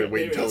word.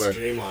 Wait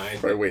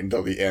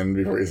until the end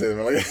before you say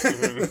them.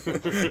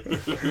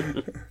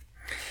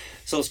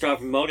 So let's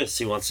drop Modus.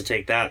 Who wants to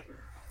take that?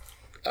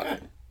 Do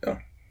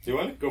you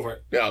want it? Go for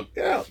it. Yeah,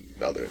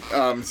 I'll do it.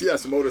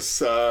 So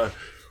Modus,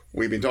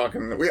 we've been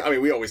talking.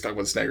 We always talk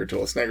about the Snagger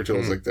tool. Snagger tool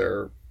is like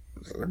their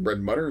bread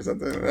and butter. Is that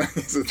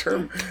the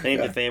term?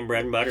 The famed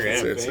bread and butter.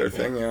 Yeah, it's their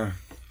thing. Yeah,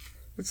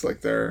 it's like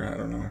their, I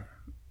don't know.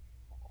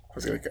 I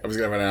was gonna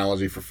have an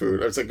analogy for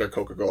food. It's like their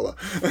Coca-Cola.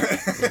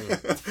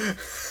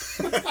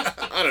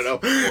 I don't know.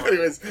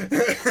 Anyways,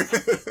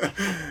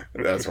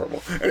 that's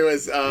horrible.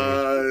 Anyways,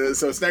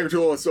 so Snagger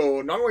Tool.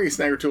 So not only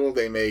Snagger Tool,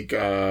 they make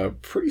a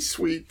pretty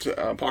sweet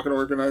pocket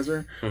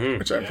organizer,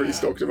 which I'm pretty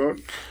stoked about.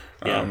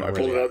 I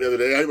pulled it out the other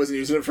day. I wasn't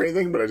using it for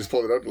anything, but I just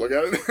pulled it out to look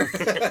at it.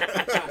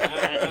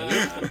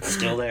 It's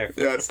still there.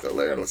 Yeah, it's still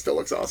there, and it still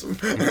looks awesome.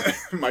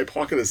 My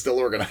pocket is still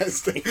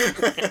organized. I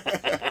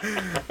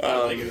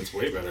like it. It's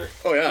way better.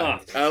 Oh yeah,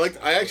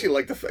 I actually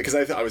like because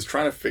I was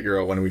trying to figure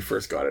out when we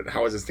first got it,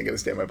 how is this thing going to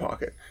stay in my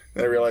pocket?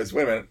 And I realized,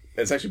 wait a minute,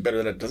 it's actually better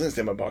than it doesn't stay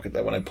in my pocket.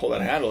 That when I pull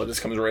that handle, it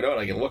just comes right out.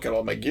 And I can look at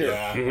all my gear.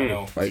 Yeah, I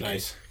know. Like,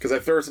 nice. Because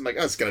at first I'm like,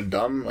 oh, it's kind of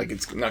dumb. Like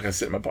it's not going to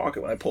sit in my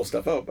pocket when I pull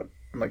stuff out. But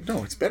I'm like,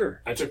 no, it's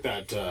better. I took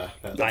that flap.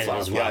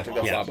 Yeah, I took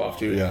that flap off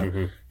too.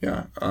 Yeah,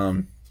 yeah.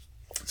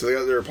 So they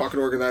got their pocket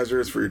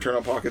organizers for your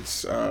turnout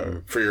pockets,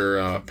 for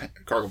your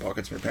cargo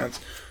pockets in your pants.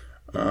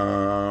 So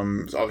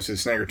obviously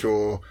the Snagger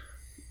Tool,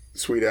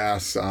 sweet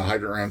ass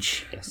hydrant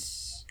wrench. Yes.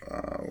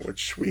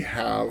 Which we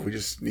have. We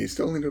just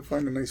still need to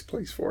find a nice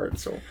place for it.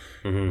 So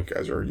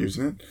guys are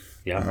using it.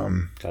 Yeah.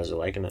 Guys are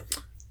liking it.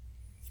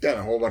 Yeah, and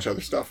a whole bunch of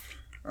other stuff.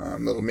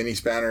 Little mini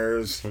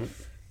spanners.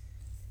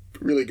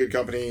 Really good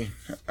company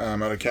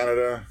out of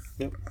Canada.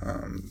 Yep.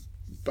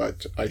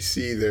 But I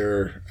see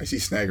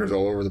snaggers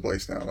all over the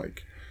place now.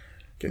 Like,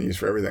 getting used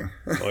for everything.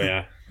 Oh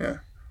yeah. Yeah.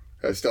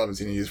 I still haven't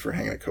seen it used for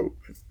hanging a coat.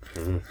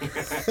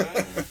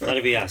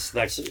 That'd be us.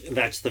 That's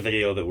the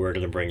video that we're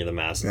going to bring to the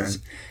masses.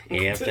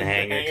 Yeah. You have to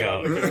hang your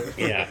coat.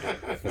 Yeah.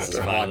 This is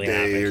a hot finally day.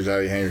 happening. Here's how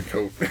you hang your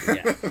coat.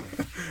 Yeah.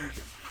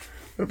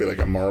 It'll be like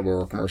a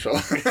Marlboro commercial.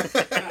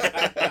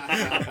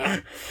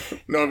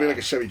 No, it'll be like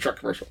a Chevy truck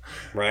commercial.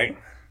 Right.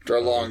 After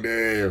a long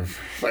day of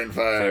fighting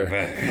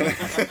fire.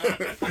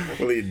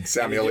 We'll lead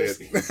Sam Elliott.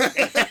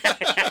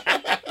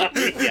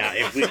 Yeah,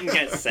 if we can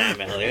get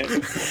Sam Elliott,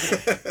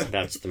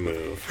 that's the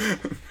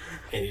move.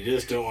 And you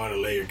just don't want to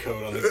lay your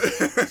coat on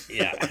the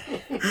Yeah.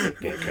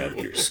 Pick up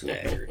your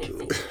Snagger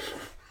Tool.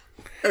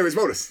 Anyways,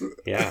 Modus.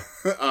 Yeah.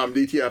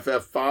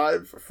 DTFF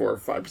 5 for a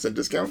 5%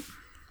 discount.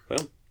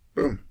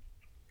 Boom.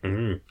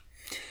 Mm-hmm.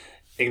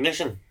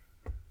 Ignition.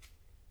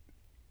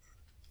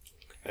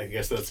 I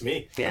guess that's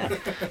me. Yeah.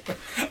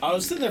 I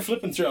was sitting there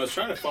flipping through. I was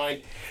trying to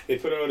find. They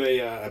put out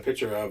a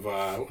picture of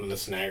one of the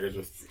Snaggers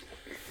with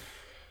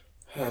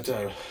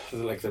that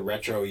like the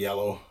retro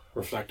yellow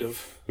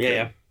reflective.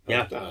 Yeah.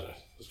 I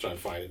was trying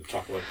to find it and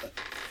talk about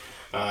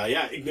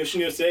that.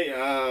 Ignition USA.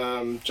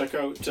 Check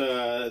out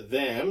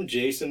them.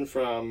 Jason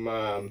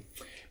from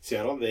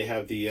Seattle. They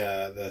have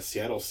the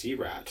Seattle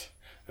CRAT,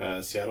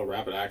 Seattle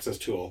Rapid Access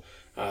Tool.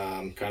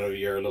 Kind of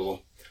your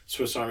little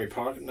Swiss Army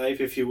pocket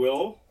knife, if you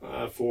will,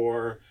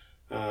 for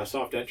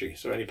soft entry.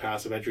 So any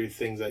passive entry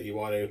things that you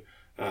want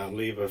to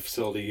leave a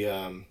facility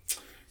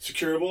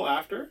securable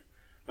after.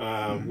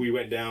 We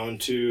went down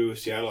to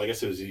Seattle, I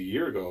guess it was a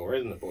year ago, right,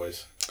 isn't it,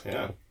 boys?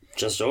 Yeah.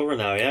 Just over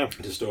now, yeah.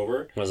 Just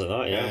over. Was it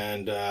not, yeah.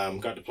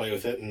 And got to play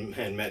with it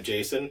and met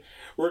Jason.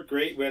 Worked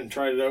great. Went and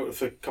tried it out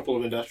with a couple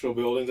of industrial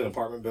buildings and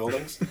apartment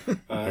buildings.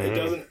 It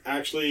doesn't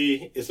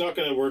actually, it's not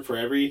going to work for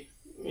every,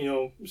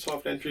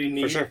 soft entry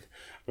need. For sure.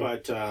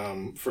 But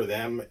for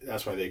them,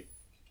 that's why they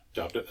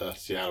adopted the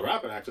Seattle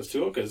Rapid Access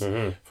Tool, because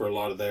for a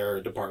lot of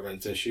their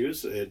department's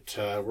issues, it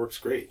works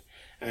great.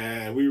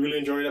 And we really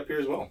enjoyed it up here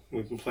as well.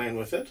 We've been playing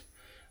with it.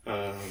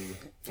 I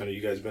know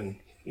you guys have been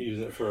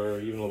using it for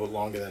even a little bit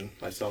longer than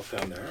myself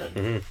down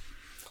there.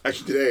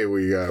 Actually, today,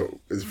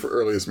 for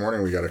early this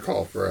morning, we got a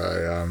call for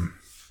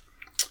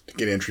to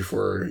get entry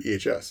for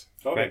EHS.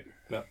 Okay. Right.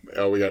 No.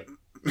 Oh, we got.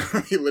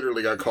 He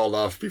literally got called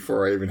off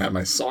before I even had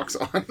my socks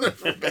on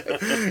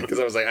because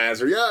I was like, I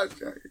answered, yeah,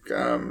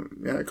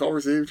 call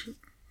received,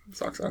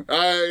 socks on.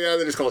 Yeah,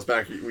 they just called us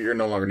back. You're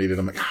no longer needed.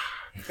 I'm like,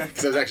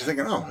 because I was actually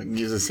thinking, I can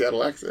use the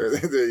Seattle X or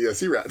the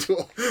CRAT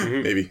tool.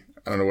 Maybe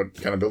I don't know what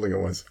kind of building it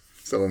was.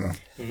 Still don't know.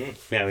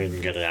 Yeah, we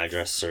didn't get an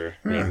address, or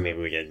maybe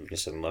we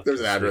just didn't look. There's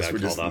an address. got We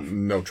just called off.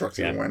 no trucks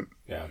even went.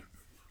 Yeah.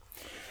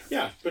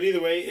 Yeah, but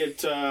either way,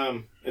 it's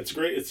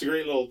great. It's a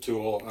great little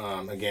tool.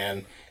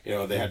 Again,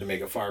 they had to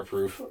make it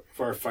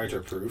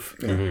firefighter proof,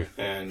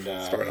 and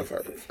Sorry, not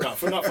fireproof.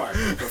 not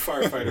fireproof, but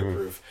firefighter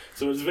proof.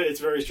 So it's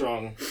very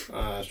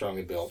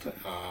strongly built.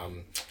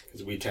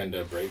 Because we tend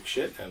to break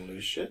shit and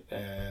lose shit,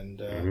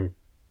 and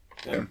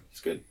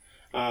it's good.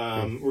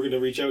 We're gonna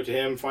reach out to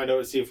him, find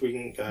out, see if we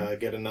can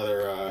get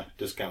another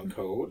discount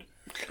code,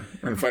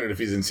 and find out if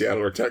he's in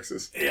Seattle or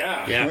Texas.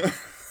 Yeah.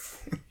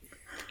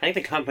 I think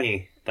the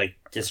company,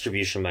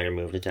 distribution might have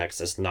moved to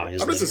Texas, not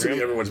his I'm just living assuming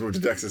room. everyone's moved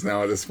to Texas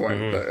now at this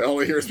point.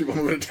 All I hear is people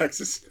moving to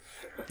Texas.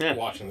 Yeah.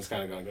 Watching this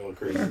kind of going a little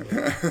crazy.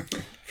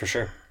 For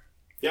sure.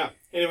 Yeah.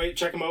 Anyway,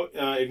 check them out.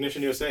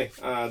 Ignition USA.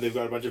 They've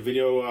got a bunch of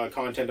video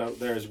content out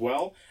there as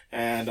well,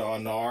 and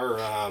on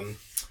our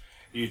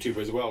YouTube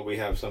as well. We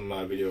have some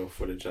video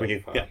footage of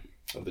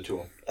the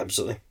tool.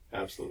 Absolutely.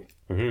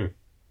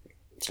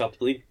 Stop the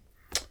bleed.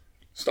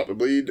 Stop the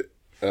Bleed.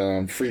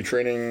 Free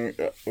training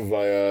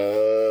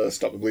via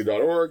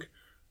stopthebleed.org.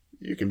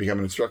 You can become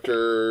an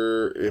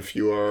instructor if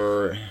you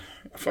are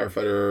a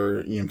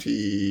firefighter,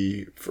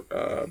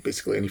 EMT,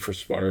 basically any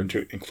first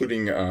responder,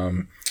 including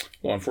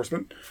law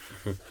enforcement.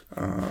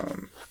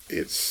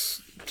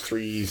 It's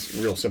 3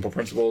 real simple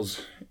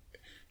principles: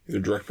 either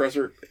direct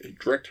pressure,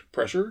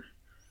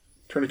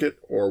 tourniquet,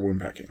 or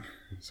wound packing.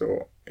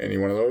 So any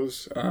one of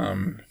those,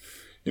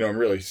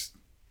 really.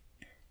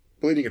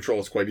 Bleeding control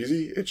is quite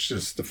easy. It's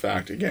just the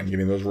fact, again,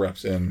 getting those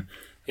reps in,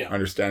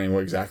 understanding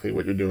exactly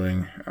what you're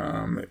doing.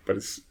 But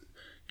it's,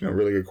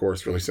 really good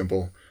course, really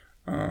simple.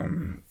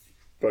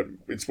 But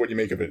it's what you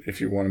make of it.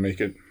 If you want to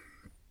make it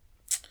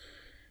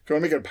a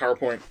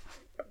PowerPoint,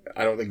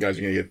 I don't think guys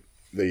are going to get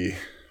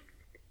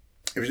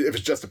if it's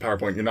just a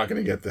PowerPoint, you're not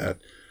going to get that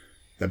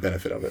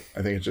benefit of it.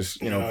 I think it's just,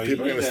 people are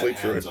going to sleep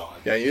through it.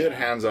 Yeah, you need it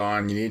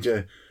hands-on. You need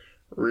to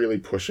really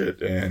push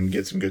it and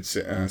get some good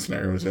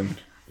scenarios in.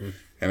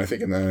 And I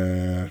think in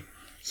the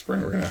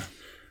spring we're gonna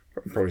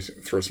probably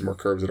throw some more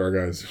curves at our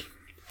guys.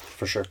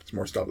 For sure. It's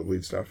more stop the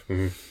bleed stuff.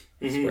 Spray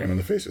them in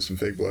the face with some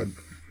fake blood.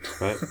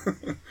 Right.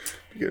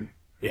 Be good.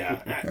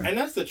 Yeah, and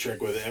that's the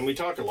trick with it. And we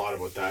talk a lot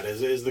about that.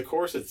 Is the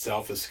course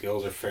itself, the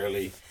skills are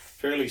fairly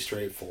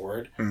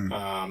straightforward.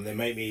 They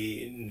might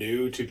be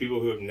new to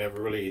people who have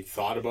never really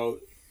thought about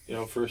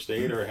first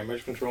aid or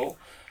hemorrhage control.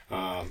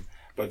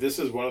 But this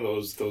is one of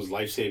those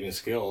life-saving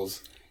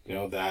skills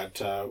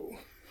that.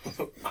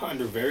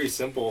 Under very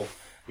simple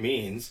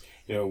means,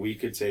 we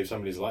could save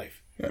somebody's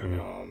life.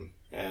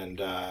 And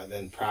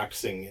then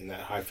practicing in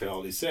that high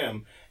fidelity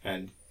sim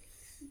and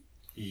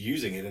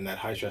using it in that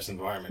high stress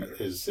environment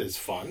is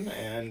fun,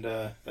 and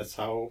that's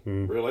how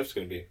real life's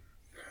going to be.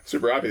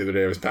 Super happy the other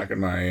day. I was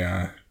packing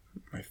my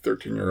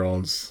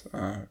 13-year-old's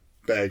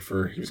bag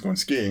he was going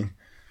skiing.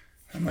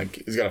 I'm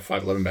like, he's got a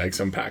 511 bag,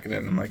 so I'm packing it,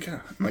 and I'm like,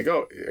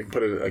 oh,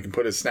 I can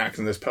put his snacks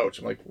in this pouch.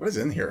 I'm like, what is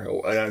in here?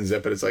 I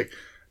unzip it. It's like,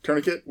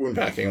 tourniquet, wound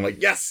packing. I'm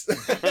like, yes!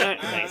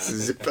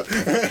 Zip.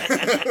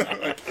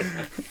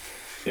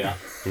 Yeah.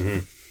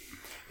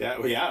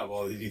 Yeah,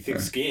 well, you think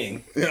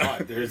skiing.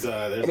 God, there's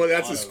well,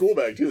 that's his school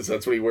bag, too. So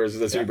that's what he wears.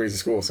 That's what he brings to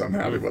school, so I'm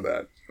happy with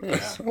that. Yeah,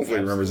 hopefully he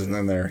remembers it's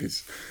in there.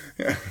 If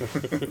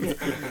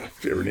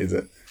he ever needs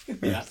it.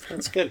 Yeah.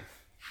 That's good.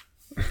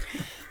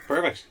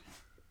 Perfect.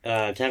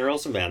 Tanner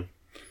Olson band.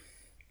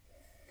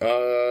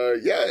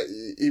 Yeah,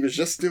 he was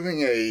just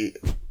doing an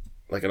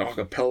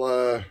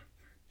acapella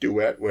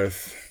duet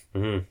with...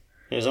 He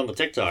was on the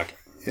TikTok.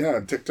 Yeah,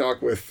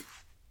 TikTok with...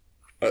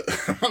 I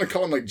want to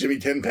call him Jimmy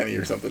Tenpenny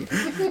or something.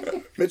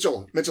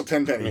 Mitchell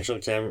Tenpenny. Mitchell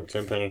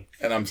Tenpenny.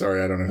 And I'm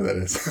sorry, I don't know who that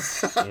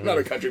is. I'm not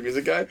a country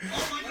music guy.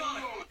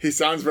 He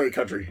sounds very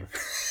country.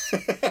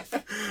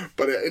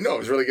 But it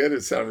was really good.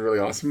 It sounded really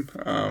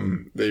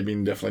awesome. They've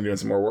been definitely doing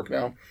some more work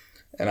now.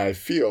 And I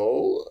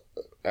feel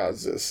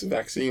as this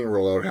vaccine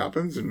rollout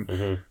happens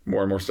and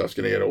more and more stuff's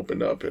going to get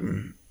opened up,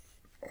 and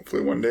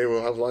hopefully one day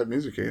we'll have live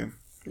music again.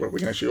 Where we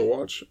can actually go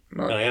watch.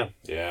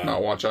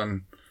 Not watch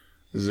on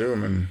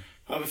Zoom. And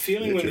I have a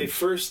feeling when they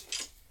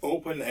first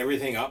open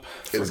everything up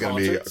for it's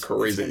going to be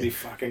crazy. It's going to be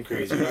fucking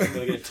crazy. You're not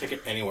going to get a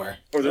ticket anywhere.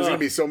 Or there's going to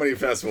be so many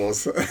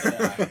festivals.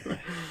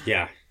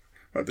 Yeah.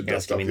 I have to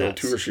dust off the old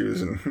tour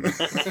shoes. And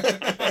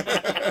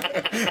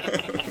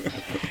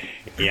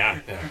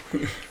Yeah.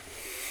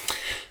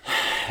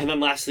 And then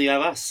lastly, you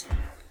have us.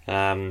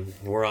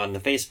 We're on the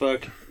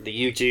Facebook, the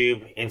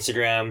YouTube,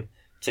 Instagram,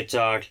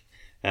 TikTok.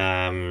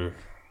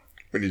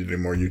 We need to do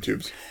more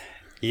YouTubes.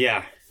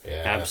 Yeah,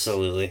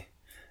 absolutely.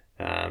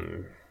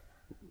 I'm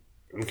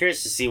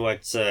curious to see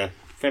what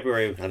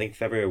February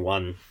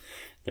 1,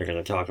 they're going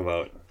to talk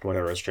about what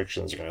our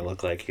restrictions are going to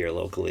look like here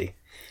locally.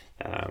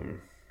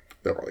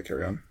 they'll probably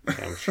carry on.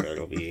 I'm sure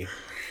it'll be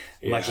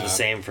much of the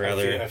same for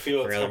I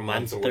feel for it's another a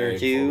month away or before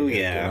two. we get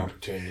an Yeah.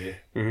 opportunity.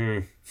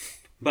 Mm-hmm.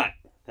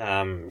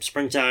 But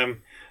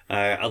springtime,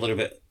 a little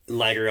bit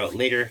lighter out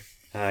later,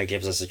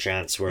 gives us a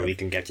chance where we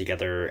can get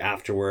together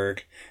after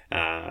work,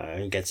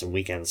 get some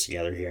weekends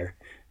together here.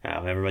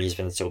 Everybody's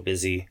been so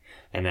busy,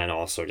 and then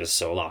also just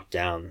so locked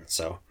down.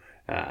 So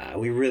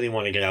we really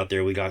want to get out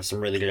there. We got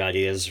some really good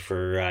ideas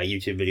for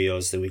YouTube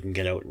videos that we can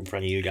get out in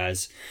front of you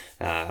guys.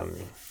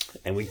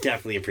 And we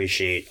definitely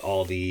appreciate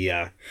all the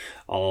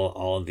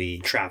all the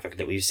traffic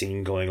that we've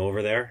seen going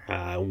over there.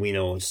 We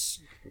know it's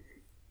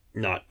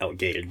not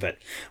outdated, but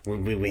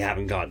we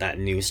haven't got that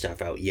new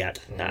stuff out yet.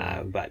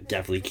 But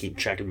definitely keep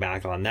checking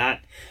back on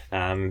that.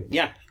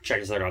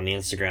 Check us out on the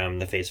Instagram,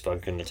 the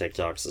Facebook, and the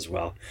TikToks as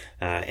well.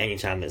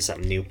 Anytime that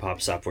something new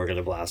pops up, we're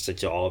gonna blast it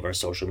to all of our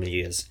social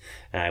medias.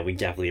 We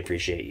definitely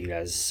appreciate you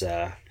guys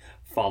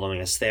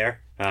following us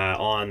there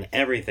on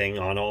everything,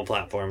 on all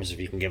platforms. If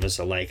you can give us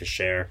a like, a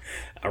share,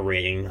 a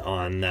rating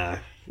on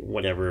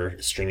whatever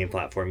streaming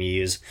platform you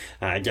use,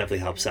 it definitely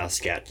helps us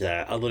get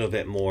a little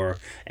bit more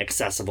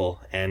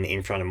accessible and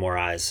in front of more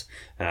eyes.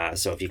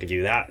 So if you could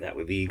do that, that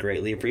would be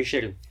greatly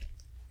appreciated.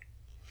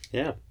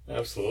 Yeah.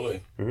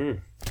 Absolutely. Mm-hmm.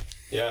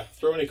 Yeah,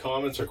 throw any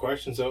comments or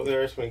questions out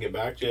there so we can get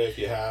back to you. If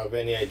you have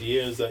any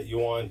ideas that you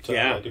want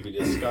to be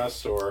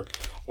discussed, or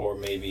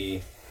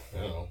maybe,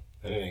 I don't know,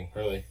 anything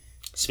really.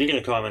 Speaking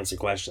of comments and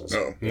questions,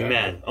 Oh, yeah.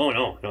 man,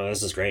 no,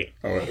 this is great.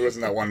 Oh, it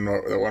wasn't that one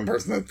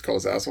person that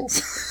calls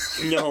assholes.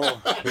 No.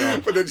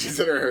 But then she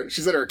said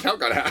her account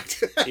got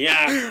hacked.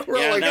 Yeah, We're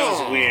all like, that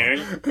 "Aw." was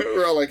weird.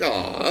 We're all like,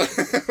 "Aw."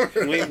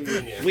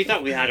 We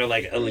thought we had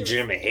a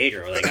legitimate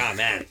hater. We're like, oh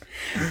man,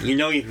 you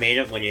know you've made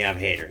it when you have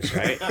haters,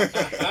 right?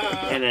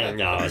 And then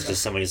no, it's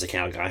just somebody's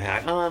account got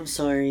hacked. Oh, I'm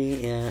sorry.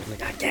 Yeah, I'm like,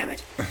 God damn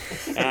it.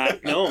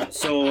 No,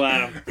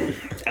 so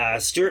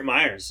Stuart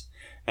Myers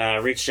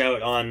reached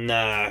out on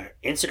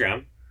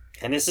Instagram.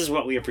 And this is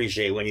what we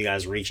appreciate when you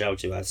guys reach out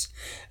to us.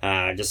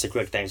 Just a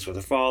quick thanks for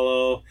the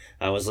follow.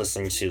 I was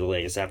listening to the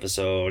latest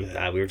episode.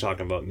 We were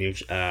talking about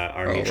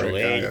our mutual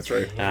aid. Yeah, that's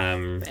right.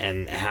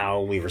 And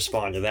how we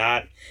respond to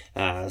that.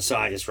 So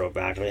I just wrote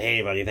back,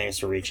 hey, buddy, thanks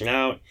for reaching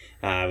out.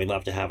 We'd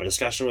love to have a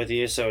discussion with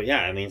you. So,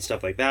 yeah, I mean,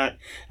 stuff like that.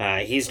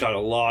 He's got a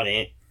lot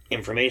of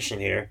information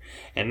here.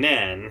 And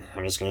then,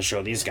 I'm just going to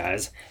show these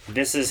guys.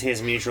 This is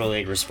his mutual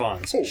aid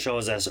response. It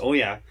shows us, oh,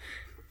 yeah.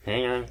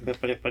 Hang on.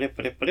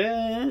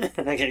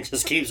 It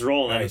just keeps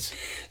rolling. Nice.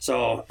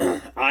 So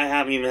I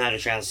haven't even had a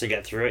chance to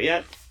get through it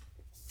yet.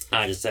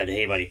 I just said,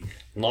 hey buddy,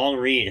 long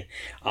read.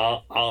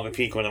 I'll have a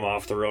peek when I'm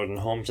off the road and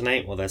home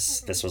tonight. Well,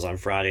 this was on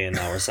Friday and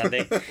now we're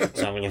Sunday.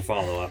 So I'm going to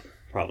follow up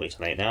probably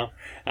tonight now.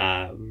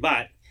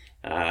 But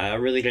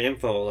really good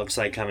info, looks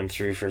like, coming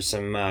through for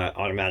some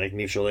automatic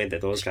mutual aid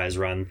that those guys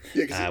run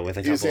with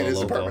a couple of his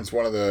local. department's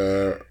one of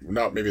the,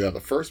 maybe not the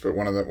first, but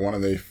one of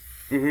the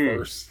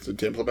first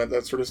to implement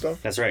that sort of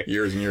stuff. That's right.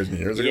 Years and years and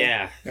years ago.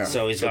 Yeah.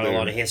 So he's got a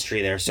lot of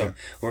history there. So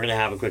we're going to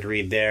have a quick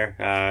read there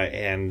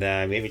and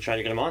maybe try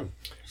to get him on.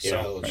 Yeah,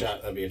 a little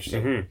chat. That'd be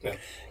interesting. Mm-hmm.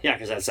 Yeah,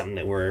 because that's something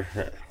that we're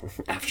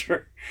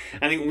after.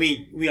 I mean,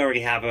 we already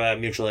have a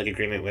mutual aid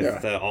agreement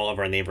with all of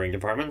our neighboring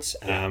departments.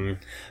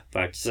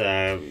 But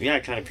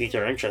it kind of piqued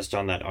our interest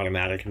on that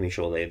automatic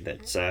mutual aid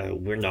that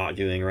we're not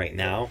doing right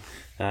now.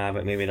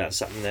 But maybe that's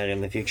something that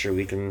in the future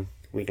we can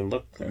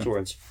look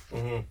towards.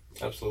 Mm-hmm.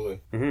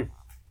 Absolutely. Mm-hmm.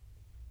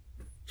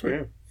 Sweet.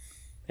 Yeah.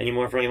 Any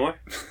more? I'm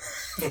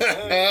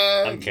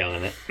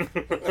killing it.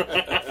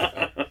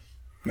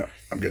 No,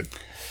 I'm good.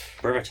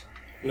 Perfect.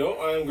 No,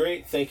 I'm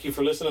great. Thank you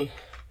for listening.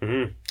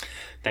 Mm-hmm.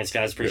 Thanks,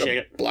 guys. Appreciate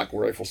it. Black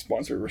Rifle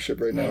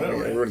sponsorship right now. Right?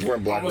 Everyone's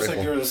wearing Black Almost Rifle.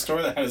 like you're at a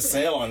store that had a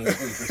sale on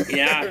this.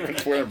 Yeah.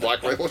 Everyone's wearing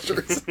Black Rifle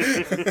shirts.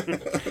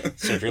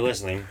 So if you're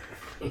listening,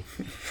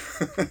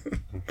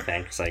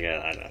 thanks. I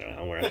don't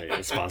know where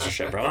a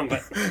sponsorship from,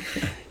 but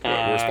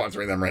We're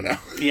sponsoring them right now.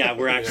 yeah,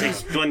 we're actually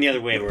going the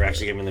other way. We're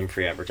actually giving them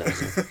free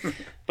advertising,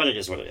 but it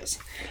is what it is.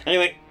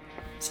 Anyway,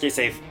 stay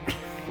safe,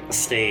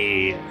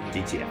 stay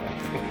DTF.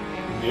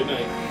 Good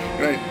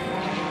night. Right.